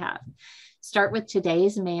routine to have. Start with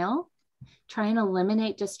today's mail. Try and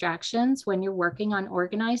eliminate distractions when you're working on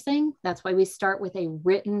organizing. That's why we start with a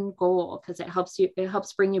written goal, because it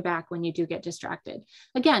helps bring you back when you do get distracted.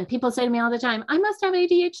 Again, people say to me all the time, I must have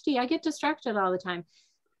ADHD. I get distracted all the time.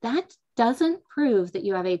 That doesn't prove that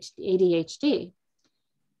you have ADHD.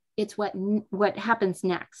 It's what happens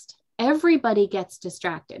next. Everybody gets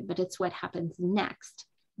distracted, but it's what happens next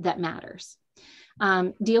that matters.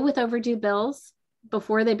 Deal with overdue bills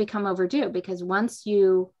before they become overdue, because once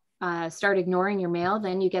you start ignoring your mail,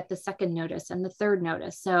 then you get the second notice and the third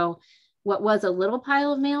notice. So what was a little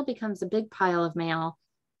pile of mail becomes a big pile of mail,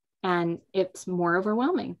 and it's more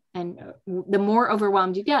overwhelming. And the more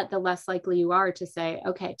overwhelmed you get, the less likely you are to say,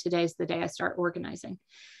 okay, today's the day I start organizing.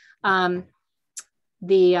 Read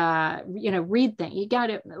thing. You got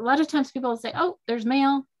it. A lot of times people will say, oh, there's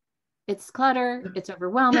mail. It's clutter. It's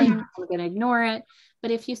overwhelming. I'm going to ignore it.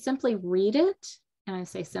 But if you simply read it, and I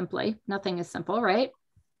say simply, nothing is simple, right?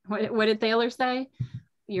 What did Thaler say?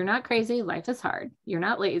 You're not crazy. Life is hard. You're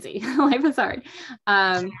not lazy. Life is hard.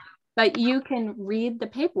 But you can read the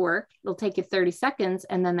paperwork. It'll take you 30 seconds.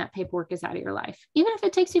 And then that paperwork is out of your life. Even if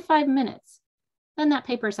it takes you 5 minutes, then that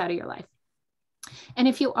paper's out of your life. And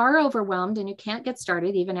if you are overwhelmed and you can't get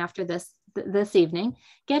started, even after this evening,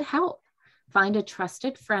 get help. Find a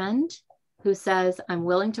trusted friend who says, I'm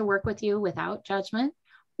willing to work with you without judgment,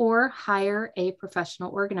 or hire a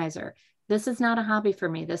professional organizer. This is not a hobby for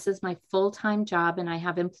me. This is my full-time job, and I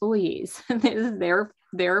have employees. This is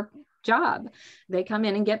their job. They come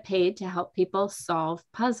in and get paid to help people solve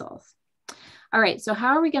puzzles. All right, so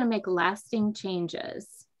how are we going to make lasting changes?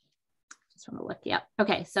 Just want to look, yeah.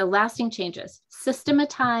 Okay, so lasting changes.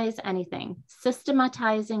 Systematize anything.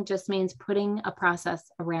 Systematizing just means putting a process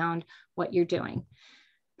around what you're doing.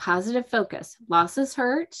 Positive focus. Losses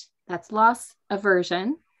hurt. That's loss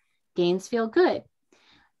aversion. Gains feel good.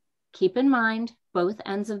 Keep in mind both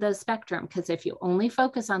ends of the spectrum, because if you only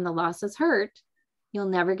focus on the losses hurt, you'll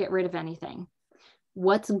never get rid of anything.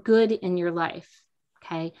 What's good in your life?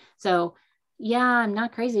 Okay, so yeah, I'm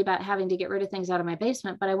not crazy about having to get rid of things out of my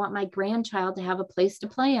basement, but I want my grandchild to have a place to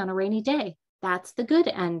play on a rainy day. That's the good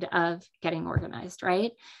end of getting organized,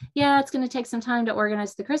 right? Yeah, it's going to take some time to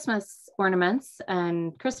organize the Christmas ornaments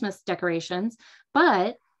and Christmas decorations,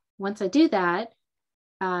 but once I do that,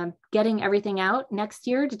 getting everything out next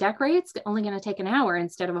year to decorate, it's only going to take an hour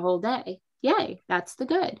instead of a whole day. Yay, that's the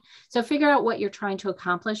good. So figure out what you're trying to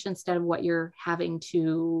accomplish instead of what you're having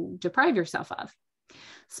to deprive yourself of.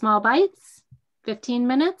 Small bites, 15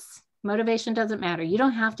 minutes, motivation doesn't matter. You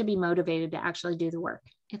don't have to be motivated to actually do the work.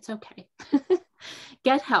 It's okay.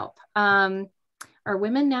 Get help. Are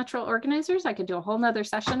women natural organizers? I could do a whole nother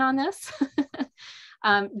session on this.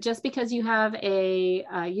 Just because you have a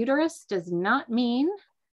uterus does not mean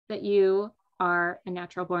that you are a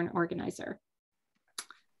natural born organizer.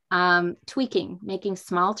 Tweaking, making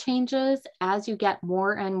small changes. As you get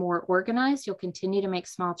more and more organized, you'll continue to make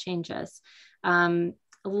small changes.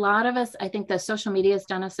 A lot of us, I think the social media has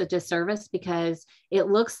done us a disservice, because it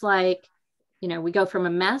looks like, you know, we go from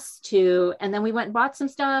a mess to, and then we went and bought some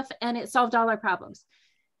stuff and it solved all our problems.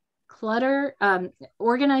 Clutter,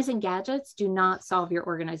 organizing gadgets do not solve your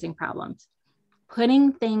organizing problems.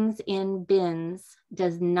 Putting things in bins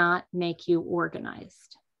does not make you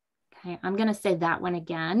organized. Okay, I'm going to say that one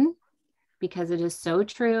again, because it is so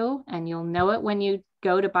true, and you'll know it when you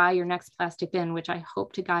go to buy your next plastic bin, which I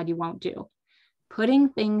hope to God you won't do. Putting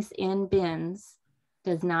things in bins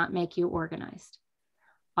does not make you organized.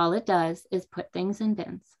 All it does is put things in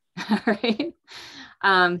bins. All right.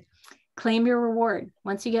 Claim your reward.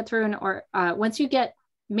 Once you get through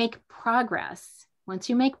make progress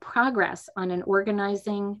on an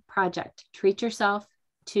organizing project, treat yourself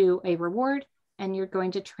to a reward, and you're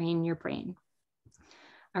going to train your brain.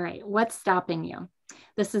 All right, what's stopping you?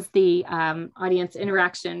 This is the audience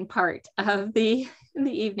interaction part of the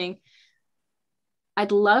evening.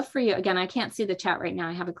 I'd love for you, again, I can't see the chat right now,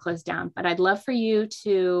 I have it closed down, but I'd love for you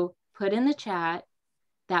to put in the chat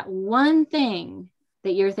that one thing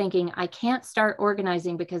that you're thinking, I can't start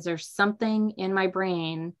organizing because there's something in my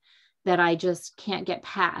brain that I just can't get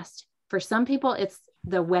past. For some people, it's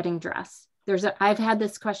the wedding dress. I've had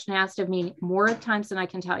this question asked of me more times than I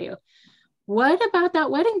can tell you. What about that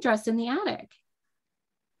wedding dress in the attic?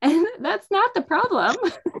 And that's not the problem.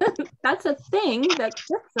 That's a thing that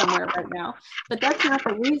sits somewhere right now, but that's not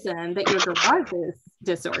the reason that your garage is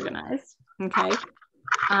disorganized. Okay.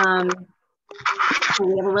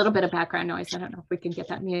 We have a little bit of background noise. I don't know if we can get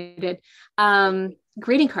that muted.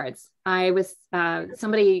 Greeting cards. I was,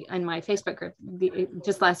 somebody in my Facebook group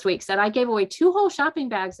just last week said, I gave away 2 whole shopping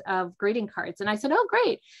bags of greeting cards. And I said, oh,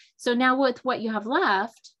 great. So now with what you have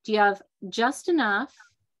left, do you have just enough,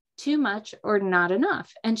 too much, or not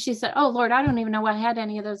enough? And she said, oh, Lord, I don't even know I had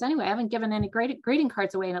any of those anyway. I haven't given any greeting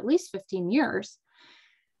cards away in at least 15 years.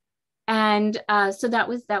 And so that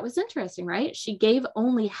was interesting, right? She gave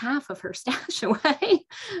only half of her stash away,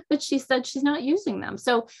 but she said she's not using them.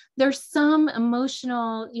 So there's some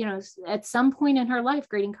emotional, at some point in her life,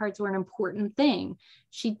 greeting cards were an important thing.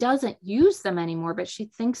 She doesn't use them anymore, but she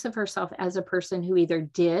thinks of herself as a person who either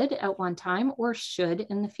did at one time or should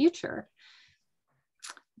in the future.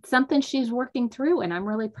 Something she's working through, and I'm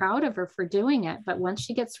really proud of her for doing it. But once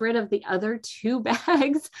she gets rid of the other 2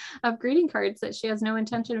 bags of greeting cards that she has no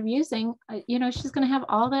intention of using, she's going to have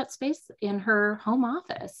all that space in her home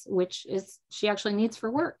office, which is she actually needs for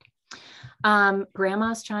work.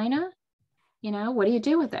 Grandma's china, what do you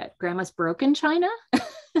do with it? Grandma's broken china.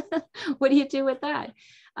 What do you do with that?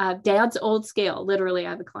 Dad's old scale. Literally, I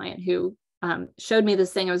have a client who showed me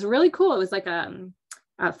this thing. It was really cool. It was like a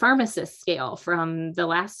pharmacist scale from the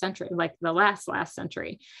last century, like the last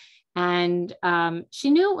century. And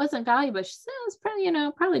she knew it wasn't valuable. She said it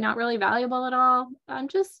was probably not really valuable at all. I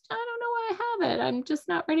don't know why I have it. I'm just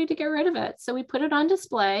not ready to get rid of it. So we put it on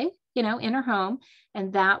display, in her home.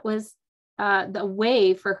 And that was the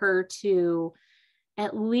way for her to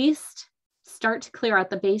at least start to clear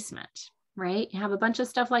out the basement. Right? You have a bunch of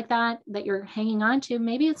stuff like that you're hanging on to.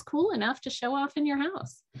 Maybe it's cool enough to show off in your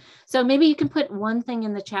house. So maybe you can put one thing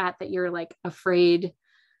in the chat that you're like afraid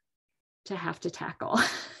to have to tackle.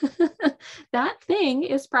 That thing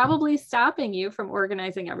is probably stopping you from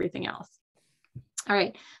organizing everything else. All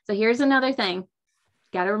right. So here's another thing.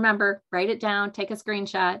 Got to remember, write it down, take a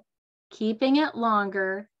screenshot. Keeping it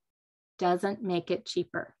longer doesn't make it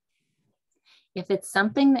cheaper. If it's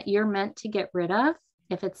something that you're meant to get rid of,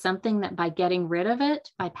 if it's something that by getting rid of it,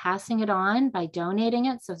 by passing it on, by donating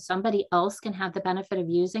it so somebody else can have the benefit of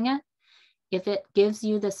using it, if it gives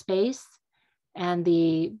you the space and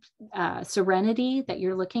the serenity that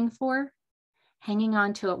you're looking for, hanging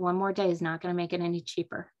on to it one more day is not going to make it any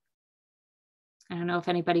cheaper. I don't know if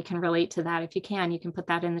anybody can relate to that. If you can put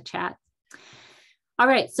that in the chat. All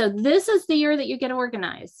right, so this is the year that you get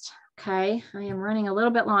organized. Okay, I am running a little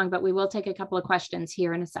bit long, but we will take a couple of questions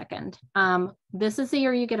here in a second. This is the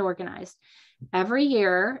year you get organized. Every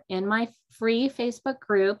year in my free Facebook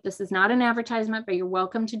group, this is not an advertisement, but you're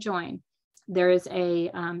welcome to join. There is a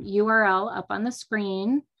URL up on the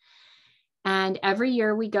screen. And every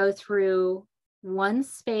year we go through one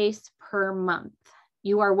space per month.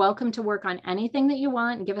 You are welcome to work on anything that you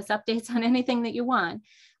want and give us updates on anything that you want.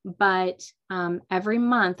 But every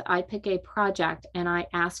month I pick a project and I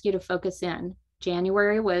ask you to focus in.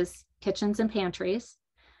 January was kitchens and pantries.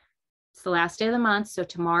 It's the last day of the month. So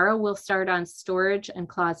tomorrow we'll start on storage and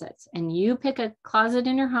closets. And you pick a closet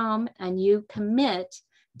in your home and you commit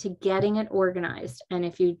to getting it organized. And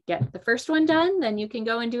if you get the first one done, then you can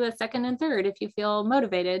go and do a second and third if you feel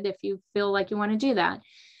motivated, if you feel like you want to do that.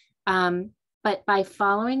 But by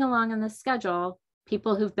following along on the schedule,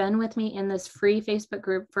 people who've been with me in this free Facebook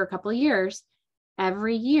group for a couple of years,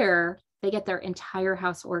 every year they get their entire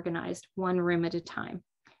house organized, one room at a time.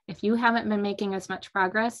 If you haven't been making as much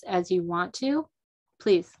progress as you want to,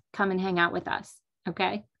 please come and hang out with us.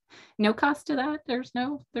 Okay. No cost to that. There's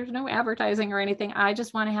no advertising or anything. I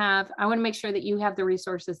want to make sure that you have the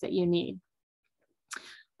resources that you need.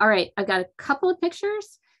 All right. I've got a couple of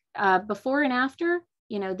pictures before and after.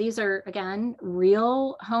 These are, again,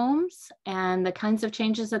 real homes and the kinds of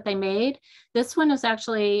changes that they made. This one is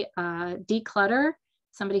actually Declutter,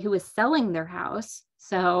 somebody who was selling their house.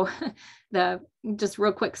 So just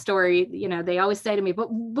real quick story, they always say to me, but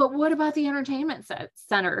what about the entertainment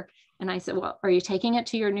center? And I said, well, are you taking it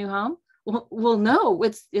to your new home? Well, no,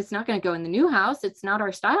 it's not going to go in the new house. It's not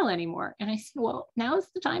our style anymore. And I said, well, now is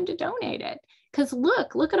the time to donate it. Because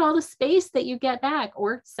look at all the space that you get back,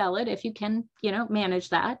 or sell it if you can, manage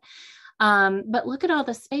that. But look at all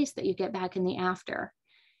the space that you get back in the after.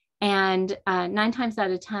 And 9 times out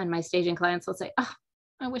of 10, my staging clients will say, oh,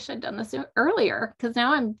 I wish I'd done this earlier, because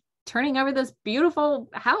now I'm turning over this beautiful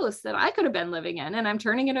house that I could have been living in, and I'm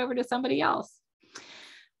turning it over to somebody else.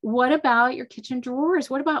 What about your kitchen drawers?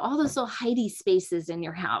 What about all those little hidey spaces in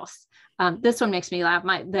your house? This one makes me laugh.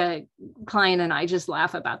 The client and I just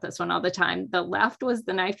laugh about this one all the time. The left was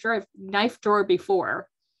the knife drawer before.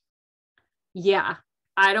 Yeah,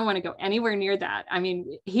 I don't want to go anywhere near that. I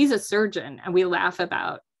mean, he's a surgeon, and we laugh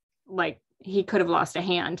about, like, he could have lost a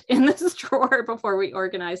hand in this drawer before we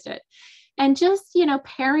organized it. And just,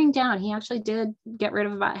 paring down, he actually did get rid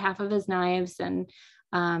of about half of his knives, and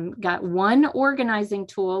got one organizing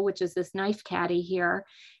tool, which is this knife caddy here.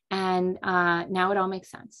 And now it all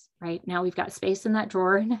makes sense, right? Now we've got space in that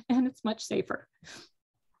drawer, and it's much safer.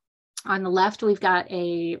 On the left, we've got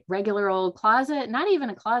a regular old closet, not even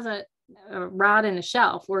a closet, a rod and a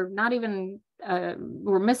shelf. We're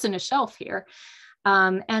missing a shelf here.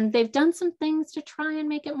 And they've done some things to try and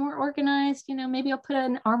make it more organized. You know, maybe I'll put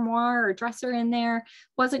an armoire or dresser in there.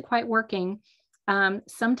 Wasn't quite working.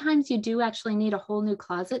 Sometimes you do actually need a whole new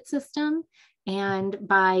closet system. And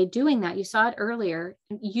by doing that, you saw it earlier,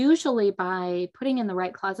 usually by putting in the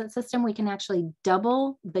right closet system, we can actually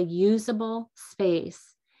double the usable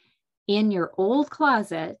space in your old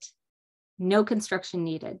closet, no construction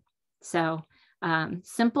needed. So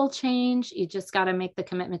simple change, you just got to make the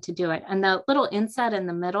commitment to do it. And the little inset in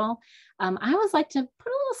the middle, I always like to put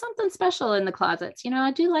a little something special in the closets. You know,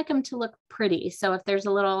 I do like them to look pretty. So if there's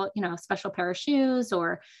a little, you know, special pair of shoes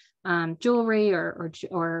or jewelry or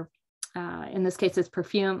in this case, it's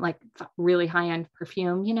perfume, like really high-end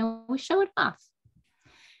perfume, you know, we show it off.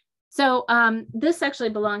 So this actually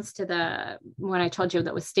belongs to when I told you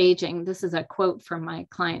that was staging. This is a quote from my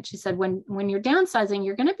client. She said, when you're downsizing,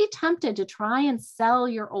 you're going to be tempted to try and sell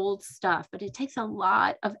your old stuff, but it takes a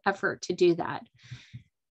lot of effort to do that.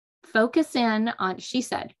 She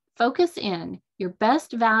said, focus in. Your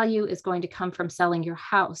best value is going to come from selling your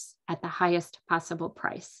house at the highest possible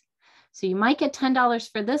price. So you might get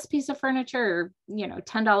 $10 for this piece of furniture, or, you know,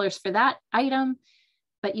 $10 for that item,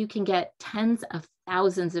 but you can get tens of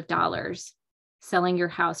thousands of dollars selling your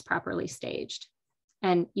house properly staged.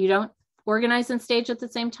 And you don't organize and stage at the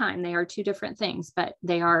same time. They are two different things, but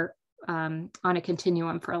they are on a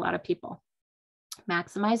continuum for a lot of people.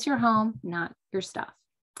 Maximize your home, not your stuff.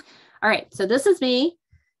 All right, so this is me.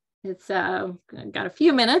 It's got a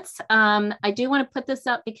few minutes. I do want to put this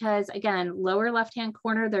up because, again, lower left-hand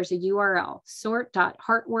corner, there's a URL,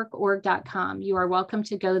 sort.heartworkorg.com. You are welcome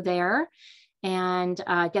to go there and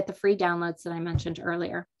get the free downloads that I mentioned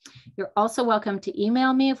earlier. You're also welcome to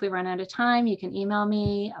email me. If we run out of time, you can email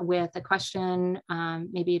me with a question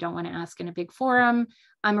maybe you don't want to ask in a big forum.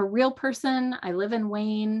 I'm a real person. I live in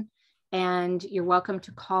Wayne. And you're welcome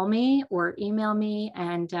to call me or email me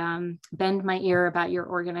and bend my ear about your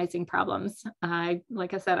organizing problems.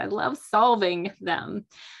 Like I said, I love solving them.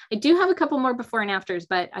 I do have a couple more before and afters,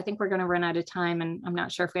 but I think we're going to run out of time, and I'm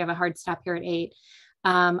not sure if we have a hard stop here at 8.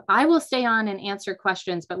 I will stay on and answer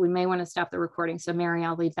questions, but we may want to stop the recording. So Mary,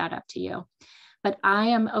 I'll leave that up to you. But I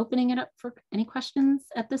am opening it up for any questions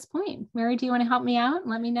at this point. Mary, do you want to help me out and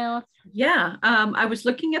let me know? Yeah, I was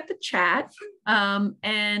looking at the chat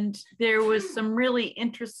and there was some really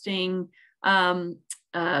interesting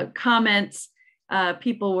comments.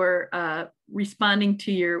 People were responding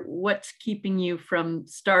to your what's keeping you from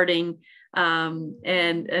starting. And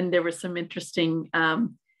there was some interesting,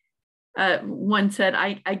 one said,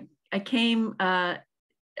 I came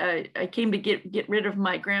to get rid of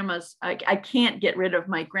my grandma's, I can't get rid of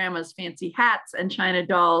my grandma's fancy hats and china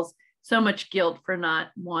dolls. So much guilt for not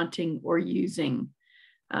wanting or using.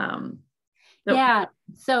 So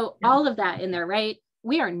all of that in there, right?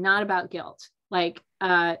 We are not about guilt. Like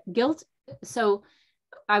guilt. So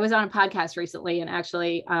I was on a podcast recently and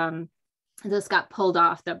actually this got pulled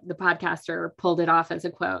off. The podcaster pulled it off as a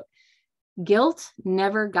quote. Guilt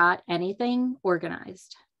never got anything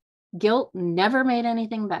organized. Guilt never made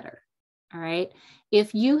anything better. All right.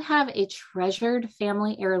 If you have a treasured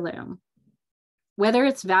family heirloom, whether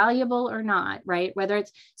it's valuable or not, right?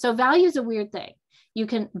 So value is a weird thing. You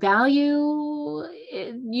can value,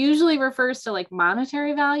 it usually refers to like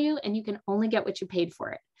monetary value, and you can only get what you paid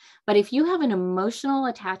for it. But if you have an emotional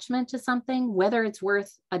attachment to something, whether it's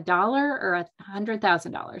worth $1 or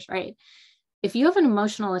 $100,000, right? If you have an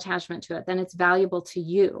emotional attachment to it, then it's valuable to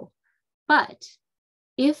you. But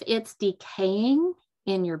if it's decaying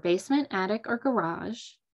in your basement, attic, or garage,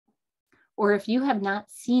 or if you have not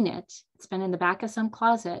seen it, it's been in the back of some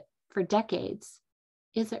closet for decades,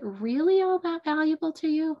 is it really all that valuable to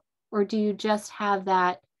you? Or do you just have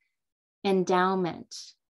that endowment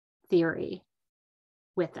theory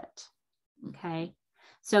with it? Okay.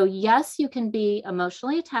 So yes, you can be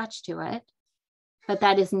emotionally attached to it, but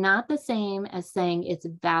that is not the same as saying it's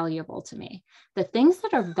valuable to me. The things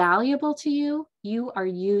that are valuable to you, you are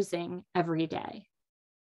using every day.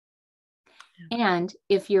 And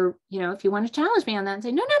if you're, if you want to challenge me on that and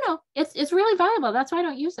say, no, it's really valuable. That's why I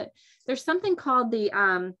don't use it. There's something called this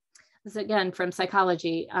is again from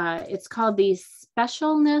psychology. It's called the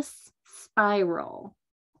specialness spiral.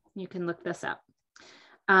 You can look this up.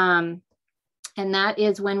 And that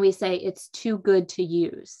is when we say it's too good to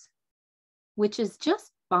use, which is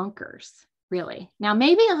just bonkers, really. Now,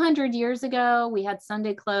 maybe 100 years ago, we had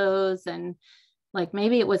Sunday clothes and like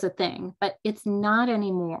maybe it was a thing, but it's not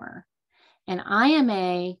anymore. And I am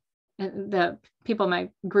the people in my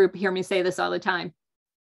group hear me say this all the time,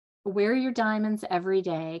 wear your diamonds every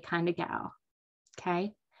day kind of gal.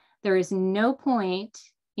 Okay. There is no point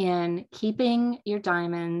in keeping your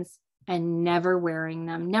diamonds and never wearing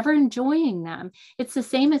them, never enjoying them. It's the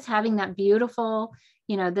same as having that beautiful,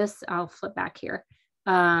 this, I'll flip back here.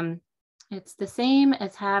 It's the same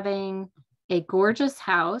as having a gorgeous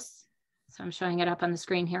house. So I'm showing it up on the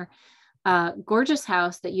screen here. Gorgeous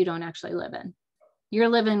house that you don't actually live in. You're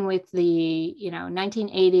living with the,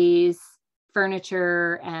 1980s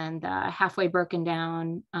furniture and halfway broken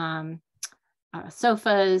down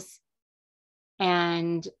sofas,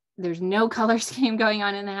 and there's no color scheme going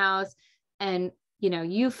on in the house. And,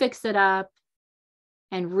 you fix it up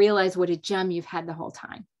and realize what a gem you've had the whole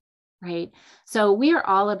time. Right. So we are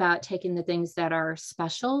all about taking the things that are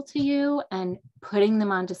special to you and putting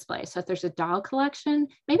them on display. So if there's a doll collection,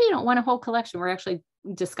 maybe you don't want a whole collection. We're actually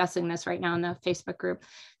discussing this right now in the Facebook group.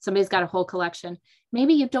 Somebody's got a whole collection.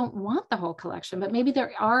 Maybe you don't want the whole collection, but maybe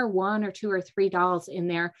there are 1 or 2 or 3 dolls in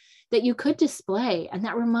there that you could display. And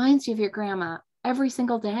that reminds you of your grandma every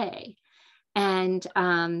single day. And,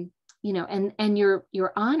 and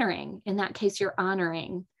you're honoring, in that case, you're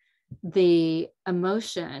honoring the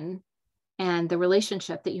emotion and the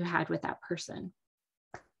relationship that you had with that person.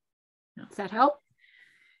 Does that help?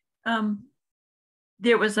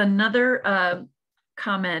 There was another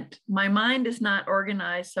comment. My mind is not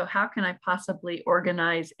organized, so how can I possibly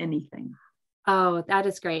organize anything? Oh, that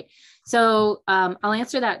is great. So I'll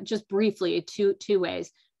answer that just briefly two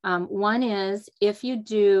ways. One is if you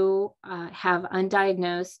do have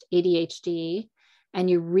undiagnosed ADHD, and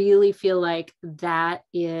you really feel like that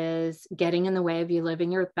is getting in the way of you living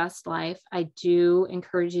your best life, I do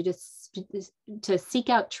encourage you to seek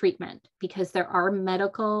out treatment, because there are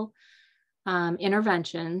medical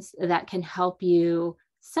interventions that can help you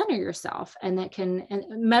center yourself, and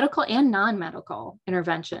medical and non-medical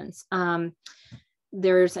interventions.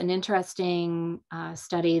 There's an interesting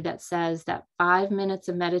study that says that 5 minutes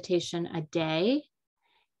of meditation a day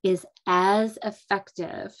is as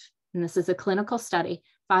effective, and this is a clinical study,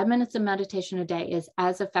 5 minutes of meditation a day is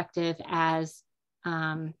as effective as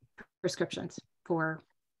prescriptions for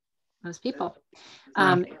most people.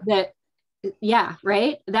 Yeah,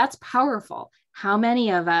 right? That's powerful. How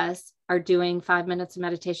many of us are doing 5 minutes of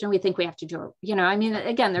meditation? We think we have to do it.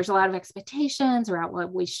 Again, there's a lot of expectations around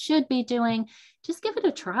what we should be doing. Just give it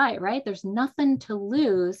a try, right? There's nothing to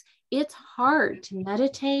lose. It's hard to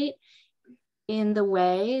meditate in the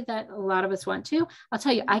way that a lot of us want to. I'll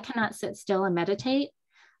tell you, I cannot sit still and meditate,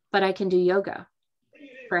 but I can do yoga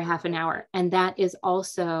for a half an hour. And that is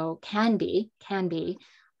also can be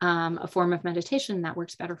a form of meditation that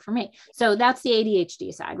works better for me. So that's the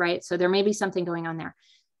ADHD side, right? So there may be something going on there.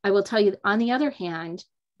 I will tell you, on the other hand,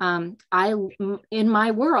 in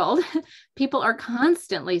my world, people are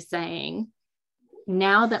constantly saying,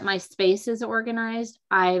 now that my space is organized,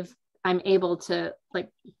 I'm able to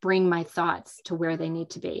bring my thoughts to where they need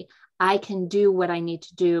to be. I can do what I need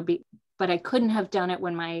to do, but I couldn't have done it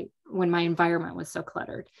when my environment was so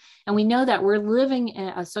cluttered. And we know that we're living in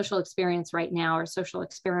a social experience right now, or social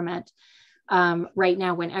experiment right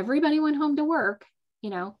now, when everybody went home to work.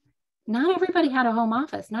 Not everybody had a home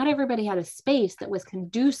office. Not everybody had a space that was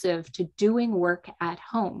conducive to doing work at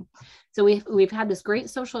home. So we've had this great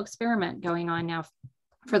social experiment going on now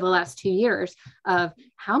for the last 2 years of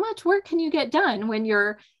how much work can you get done when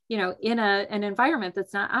you're, in an environment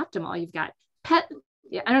that's not optimal. You've got pet.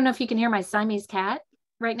 I don't know if you can hear my Siamese cat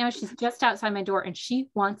right now. She's just outside my door and she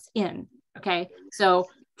wants in. Okay. So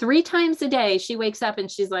 3 times a day, she wakes up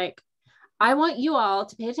and she's like, I want you all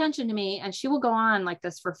to pay attention to me. And she will go on like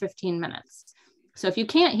this for 15 minutes. So if you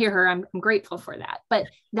can't hear her, I'm grateful for that. But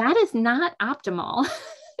that is not optimal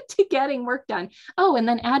to getting work done. Oh, and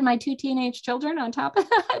then add my 2 teenage children on top of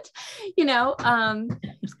that,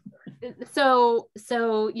 so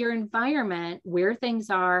your environment, where things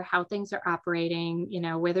are, how things are operating,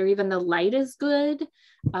 whether even the light is good,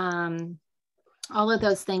 all of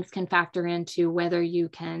those things can factor into whether you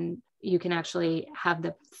can actually have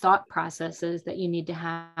the thought processes that you need to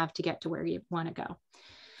have to get to where you want to go.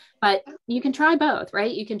 But you can try both,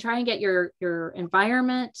 right? You can try and get your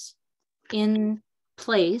environment in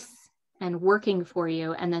place and working for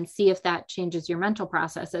you, and then see if that changes your mental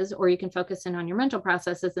processes, or you can focus in on your mental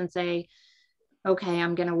processes and say, okay,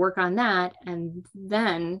 I'm going to work on that, and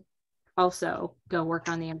then also go work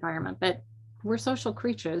on the environment. But we're social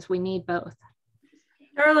creatures. We need both.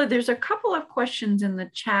 Darla, there's a couple of questions in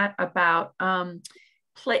the chat about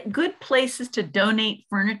good places to donate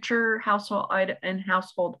furniture, household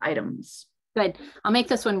items. Good. I'll make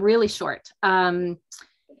this one really short.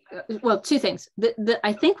 Well, 2 things.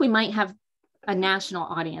 I think we might have a national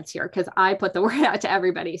audience here, because I put the word out to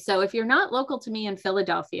everybody. So if you're not local to me in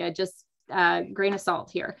Philadelphia, just grain of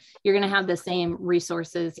salt here. You're going to have the same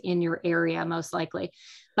resources in your area, most likely.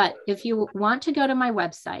 But if you want to go to my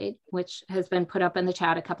website, which has been put up in the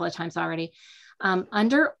chat a couple of times already,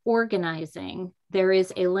 under organizing, there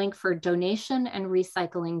is a link for donation and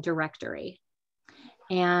recycling directory.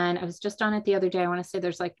 And I was just on it the other day. I want to say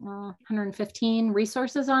there's like 115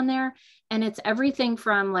 resources on there. And it's everything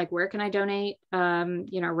from like, where can I donate,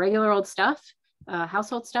 regular old stuff,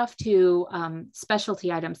 household stuff, to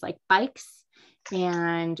specialty items like bikes.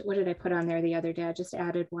 And what did I put on there the other day? I just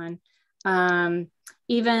added one.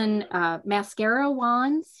 Even mascara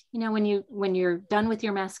wands. When you're done with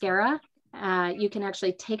your mascara, you can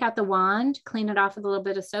actually take out the wand, clean it off with a little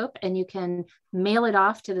bit of soap, and you can mail it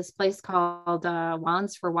off to this place called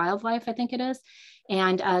Wands for Wildlife, I think it is.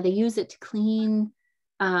 And they use it to clean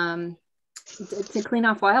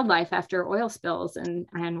off wildlife after oil spills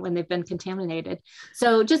and when they've been contaminated.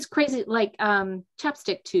 So just crazy, like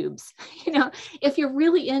chapstick tubes. If you're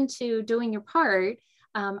really into doing your part,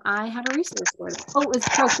 I have a resource for that. Oh, it was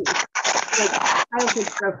trophies, like childhood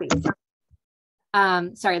trophies.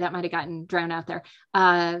 Sorry, that might have gotten drowned out there.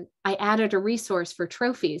 I added a resource for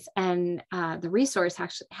trophies, and the resource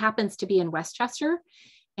actually happens to be in Westchester.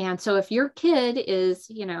 And so if your kid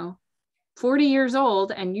is, 40 years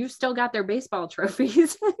old and you've still got their baseball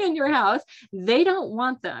trophies in your house, they don't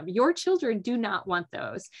want them. Your children do not want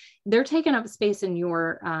those. They're taking up space in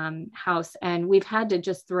your house, and we've had to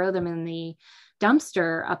just throw them in the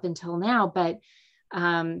dumpster up until now. But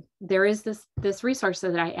there is this resource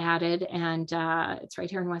that I added, and it's right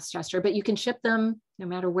here in Westchester, but you can ship them no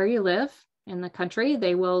matter where you live in the country.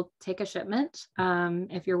 They will take a shipment.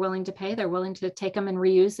 If you're willing to pay, they're willing to take them and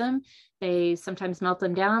reuse them. They sometimes melt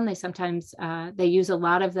them down. They sometimes, they use a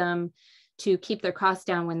lot of them to keep their costs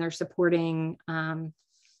down when they're supporting,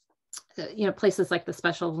 places like the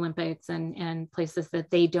Special Olympics and places that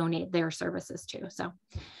they donate their services to. So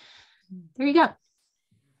there you go.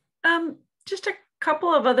 Just a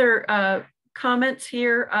couple of other comments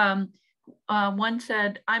here. One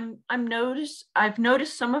said, I've noticed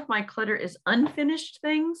some of my clutter is unfinished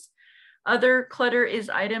things. Other clutter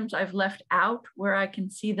is items I've left out where I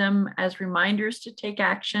can see them as reminders to take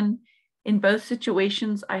action. In both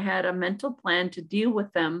situations, I had a mental plan to deal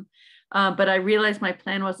with them, but I realized my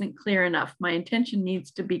plan wasn't clear enough. My intention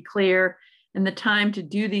needs to be clear, and the time to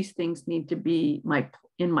do these things need to be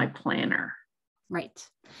in my planner. Right.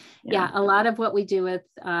 Yeah. A lot of what we do with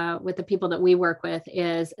the people that we work with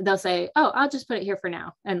is they'll say, oh, I'll just put it here for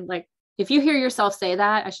now. And like, if you hear yourself say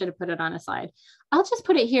that, I should have put it on a slide. I'll just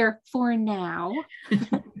put it here for now.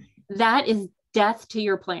 That is death to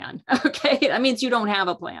your plan. Okay. That means you don't have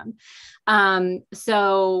a plan.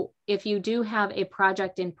 So if you do have a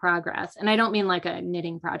project in progress, and I don't mean like a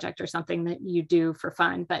knitting project or something that you do for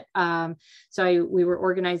fun, but we were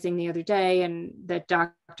organizing the other day, and the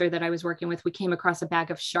doctor that I was working with, we came across a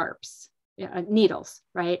bag of sharps, needles,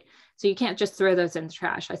 right? So you can't just throw those in the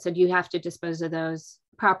trash. I said, you have to dispose of those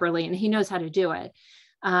properly. And he knows how to do it.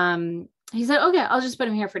 He said, okay, I'll just put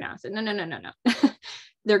them here for now. I said, no.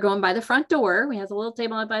 They're going by the front door. We have a little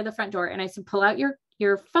table by the front door. And I said, pull out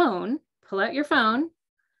your phone,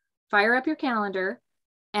 fire up your calendar,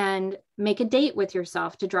 and make a date with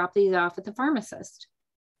yourself to drop these off at the pharmacist.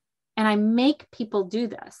 And I make people do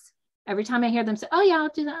this. Every time I hear them say, oh yeah, I'll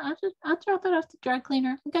do that. I'll drop it off the dry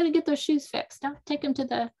cleaner. I've got to get those shoes fixed. I'll take them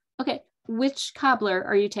to okay, which cobbler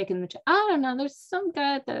are you taking them to? I don't know. There's some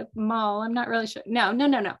guy at the mall. I'm not really sure. No.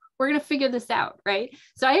 We're going to figure this out. Right.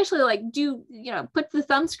 So I actually put the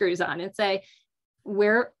thumb screws on and say,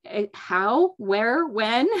 where, how, where,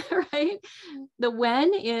 when, right? The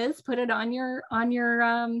when is put it on your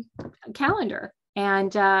calendar,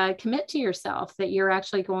 and commit to yourself that you're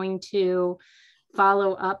actually going to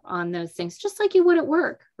follow up on those things, just like you would at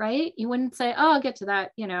work, right? You wouldn't say, oh, I'll get to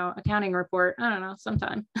that, accounting report, I don't know,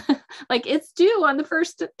 sometime. Like it's due on the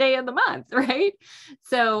first day of the month, right?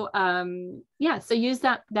 So so use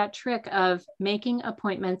that trick of making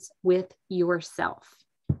appointments with yourself.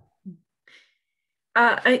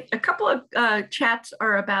 A couple of chats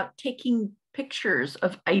are about taking pictures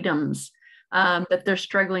of items that they're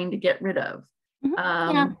struggling to get rid of.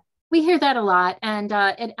 Yeah, we hear that a lot, and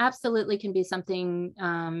it absolutely can be something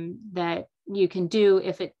that you can do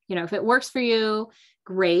if it works for you.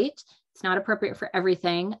 Great. It's not appropriate for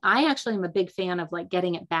everything. I actually am a big fan of like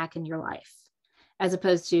getting it back in your life, as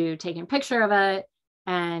opposed to taking a picture of it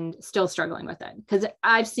and still struggling with it. Because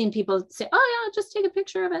I've seen people say, oh yeah, I'll just take a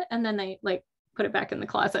picture of it, and then they like put it back in the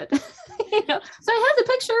closet. So I have the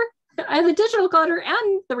picture, I have the digital clutter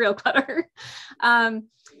and the real clutter.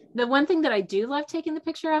 The one thing that I do love taking the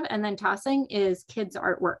picture of and then tossing is kids'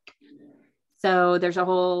 artwork. So there's a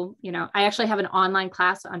whole, I actually have an online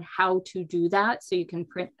class on how to do that. So you can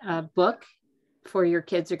print a book for your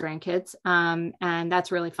kids or grandkids. And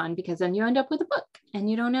that's really fun because then you end up with a book and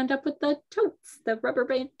you don't end up with the totes, the rubber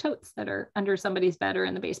band totes that are under somebody's bed or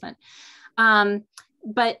in the basement.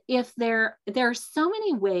 But if there are so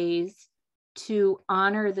many ways to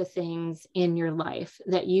honor the things in your life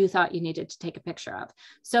that you thought you needed to take a picture of.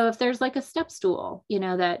 So if there's like a step stool,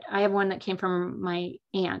 that I have one that came from my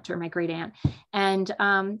aunt or my great aunt, and,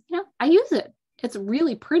 I use it. It's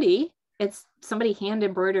really pretty. It's somebody hand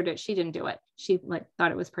embroidered it. She didn't do it. She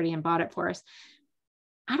thought it was pretty and bought it for us.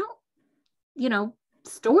 I don't,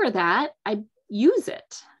 store that. I use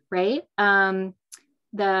it. Right. I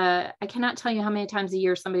cannot tell you how many times a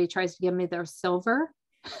year somebody tries to give me their silver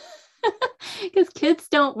because kids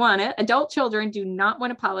don't want it. Adult children do not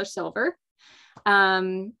want to polish silver.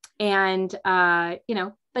 But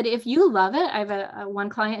if you love it, I have a one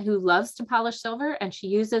client who loves to polish silver and she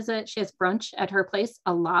uses it. She has brunch at her place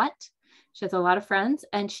a lot. She has a lot of friends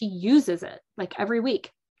and she uses it like every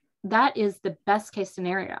week. That is the best case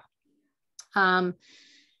scenario.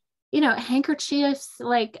 Handkerchiefs,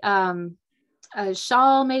 like, a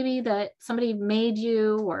shawl maybe that somebody made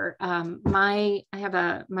you, or my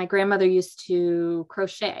grandmother used to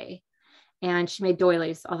crochet and she made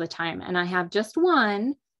doilies all the time. And I have just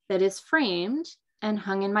one that is framed and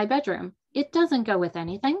hung in my bedroom. It doesn't go with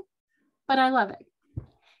anything, but I love it.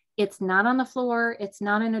 It's not on the floor. It's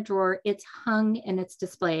not in a drawer. It's hung and it's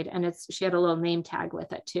displayed. And she had a little name tag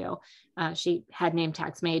with it too. She had name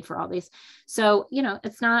tags made for all these. So,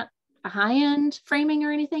 it's not a high-end framing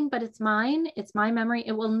or anything, but it's mine. It's my memory.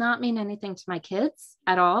 It will not mean anything to my kids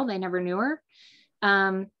at all. They never knew her.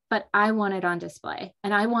 But I want it on display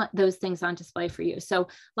and I want those things on display for you. So a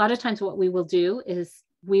lot of times what we will do is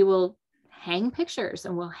we will hang pictures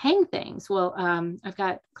and we'll hang things. Well, I've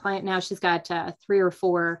got a client now, she's got 3 or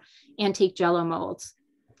 4 antique Jell-O molds.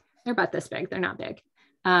 They're about this big. They're not big.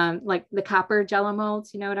 Like the copper Jell-O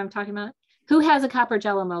molds. You know what I'm talking about? Who has a copper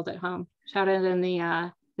Jell-O mold at home? Shout it in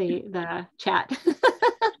the chat.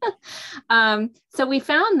 So we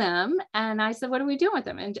found them and I said, what are we doing with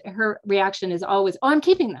them? And her reaction is always, oh, I'm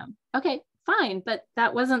keeping them. Okay, fine. But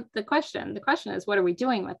that wasn't the question. The question is, what are we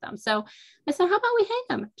doing with them? So I said, how about we hang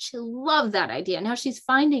them? She loved that idea. Now she's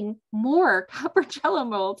finding more copper Jell-O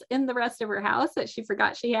molds in the rest of her house that she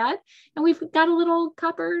forgot she had. And we've got a little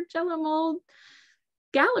copper Jell-O mold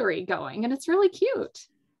gallery going and it's really cute.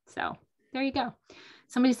 So there you go.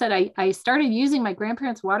 Somebody said, I started using my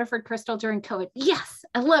grandparents' Waterford crystal during COVID. Yes,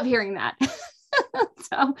 I love hearing that.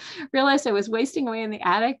 So realized I was wasting away in the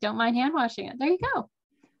attic. Don't mind hand washing it. There you go.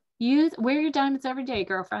 Wear your diamonds every day,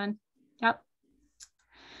 girlfriend. Yep.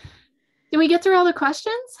 Did we get through all the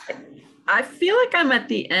questions? I feel like I'm at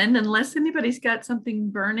the end, unless anybody's got something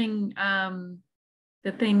burning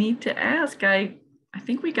that they need to ask. I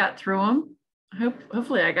think we got through them.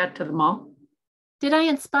 Hopefully I got to them all. Did I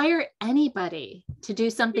inspire anybody to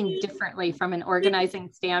do something differently from an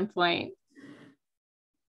organizing standpoint?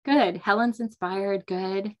 Good. Helen's inspired.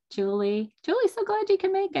 Good. Julie, so glad you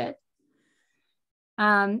can make it.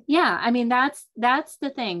 Yeah, I mean, that's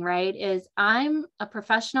the thing, right? Is I'm a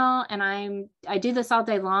professional and I do this all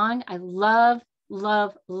day long. I love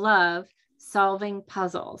solving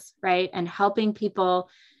puzzles, right? And helping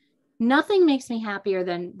people. Nothing makes me happier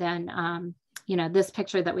than this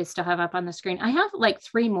picture that we still have up on the screen. I have like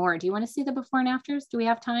 3 more. Do you want to see the before and afters? Do we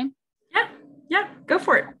have time? Yeah, go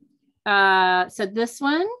for it. So this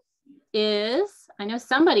one is, I know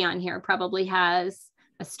somebody on here probably has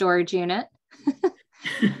a storage unit.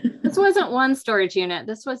 This wasn't 1 storage unit.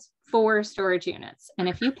 This was 4 storage units. And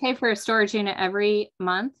if you pay for a storage unit every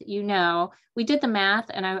month, we did the math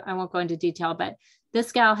and I won't go into detail, but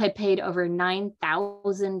this gal had paid over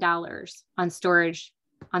 $9,000 on storage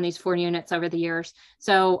on these 4 units over the years.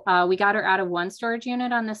 So we got her out of 1 storage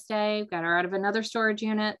unit on this day, got her out of another storage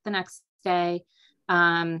unit the next day.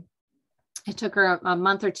 It took her a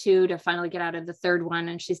month or 2 to finally get out of the 3rd one.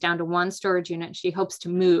 And she's down to 1 storage unit. She hopes to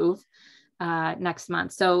move next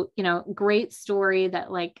month. So, great story that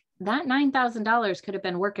that $9,000 could have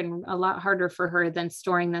been working a lot harder for her than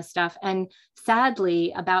storing this stuff. And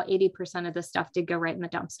sadly, about 80% of the stuff did go right in the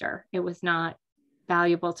dumpster. It was not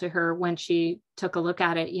valuable to her when she took a look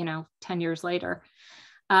at it, 10 years later.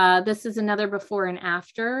 This is another before and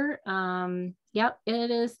after. Yep,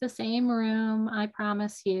 it is the same room. I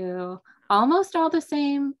promise you. Almost all the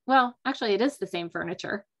same. Well, actually, it is the same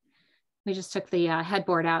furniture. We just took the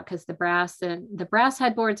headboard out because the brass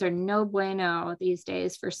headboards are no bueno these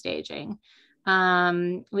days for staging.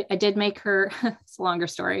 I did make her, it's a longer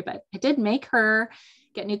story, but I did make her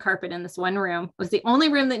get new carpet in this one room. It was the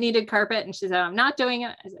only room that needed carpet. And she said, I'm not doing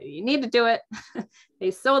it. I said, you need to do it.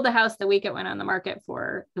 They sold the house the week it went on the market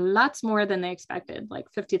for lots more than they expected, like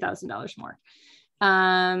 $50,000 more.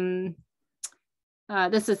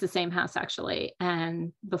 This is the same house actually.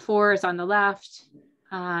 And before is on the left.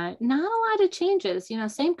 Not a lot of changes, you know,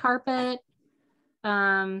 same carpet.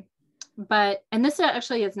 But, and this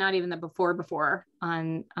actually is not even the before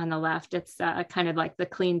on the left. It's kind of like the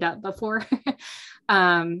cleaned up before.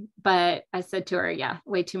 But I said to her, yeah,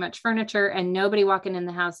 way too much furniture and nobody walking in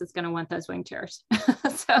the house is going to want those wing chairs.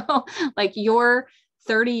 So like your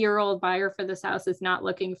 30-year-old buyer for this house is not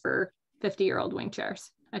looking for 50-year-old wing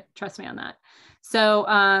chairs. Trust me on that. So,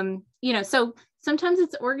 you know, so sometimes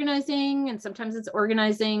it's organizing and sometimes it's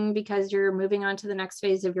organizing because you're moving on to the next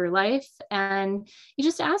phase of your life. And you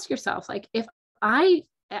just ask yourself, like, if I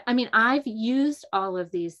mean, I've used all of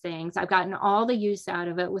these things. I've gotten all the use out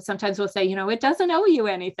of it. Sometimes we'll say, you know, it doesn't owe you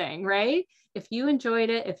anything, right? If you enjoyed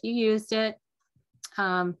it, if you used it,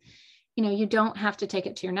 you know, you don't have to take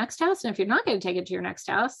it to your next house. And if you're not going to take it to your next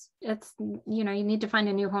house, it's, you know, you need to find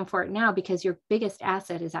a new home for it now because your biggest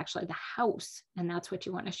asset is actually the house. And that's what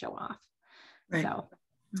you want to show off. Right. So,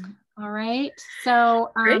 all right.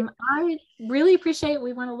 So I really appreciate,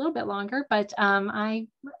 we went a little bit longer, but I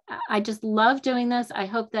just love doing this. I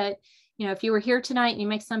hope that, you know, if you were here tonight and you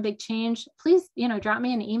make some big change, please, you know, drop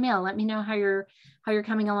me an email. Let me know how you're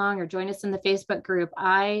coming along or join us in the Facebook group.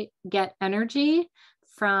 I get energy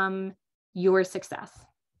from your success.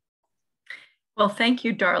 Well, thank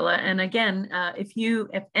you, Darla. And again,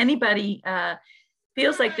 if anybody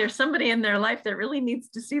feels like there's somebody in their life that really needs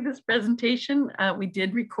to see this presentation, we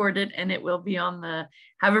did record it and it will be on the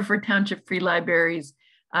Haverford Township Free Library's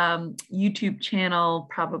YouTube channel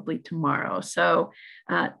probably tomorrow. So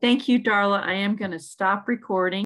thank you, Darla. I am going to stop recording.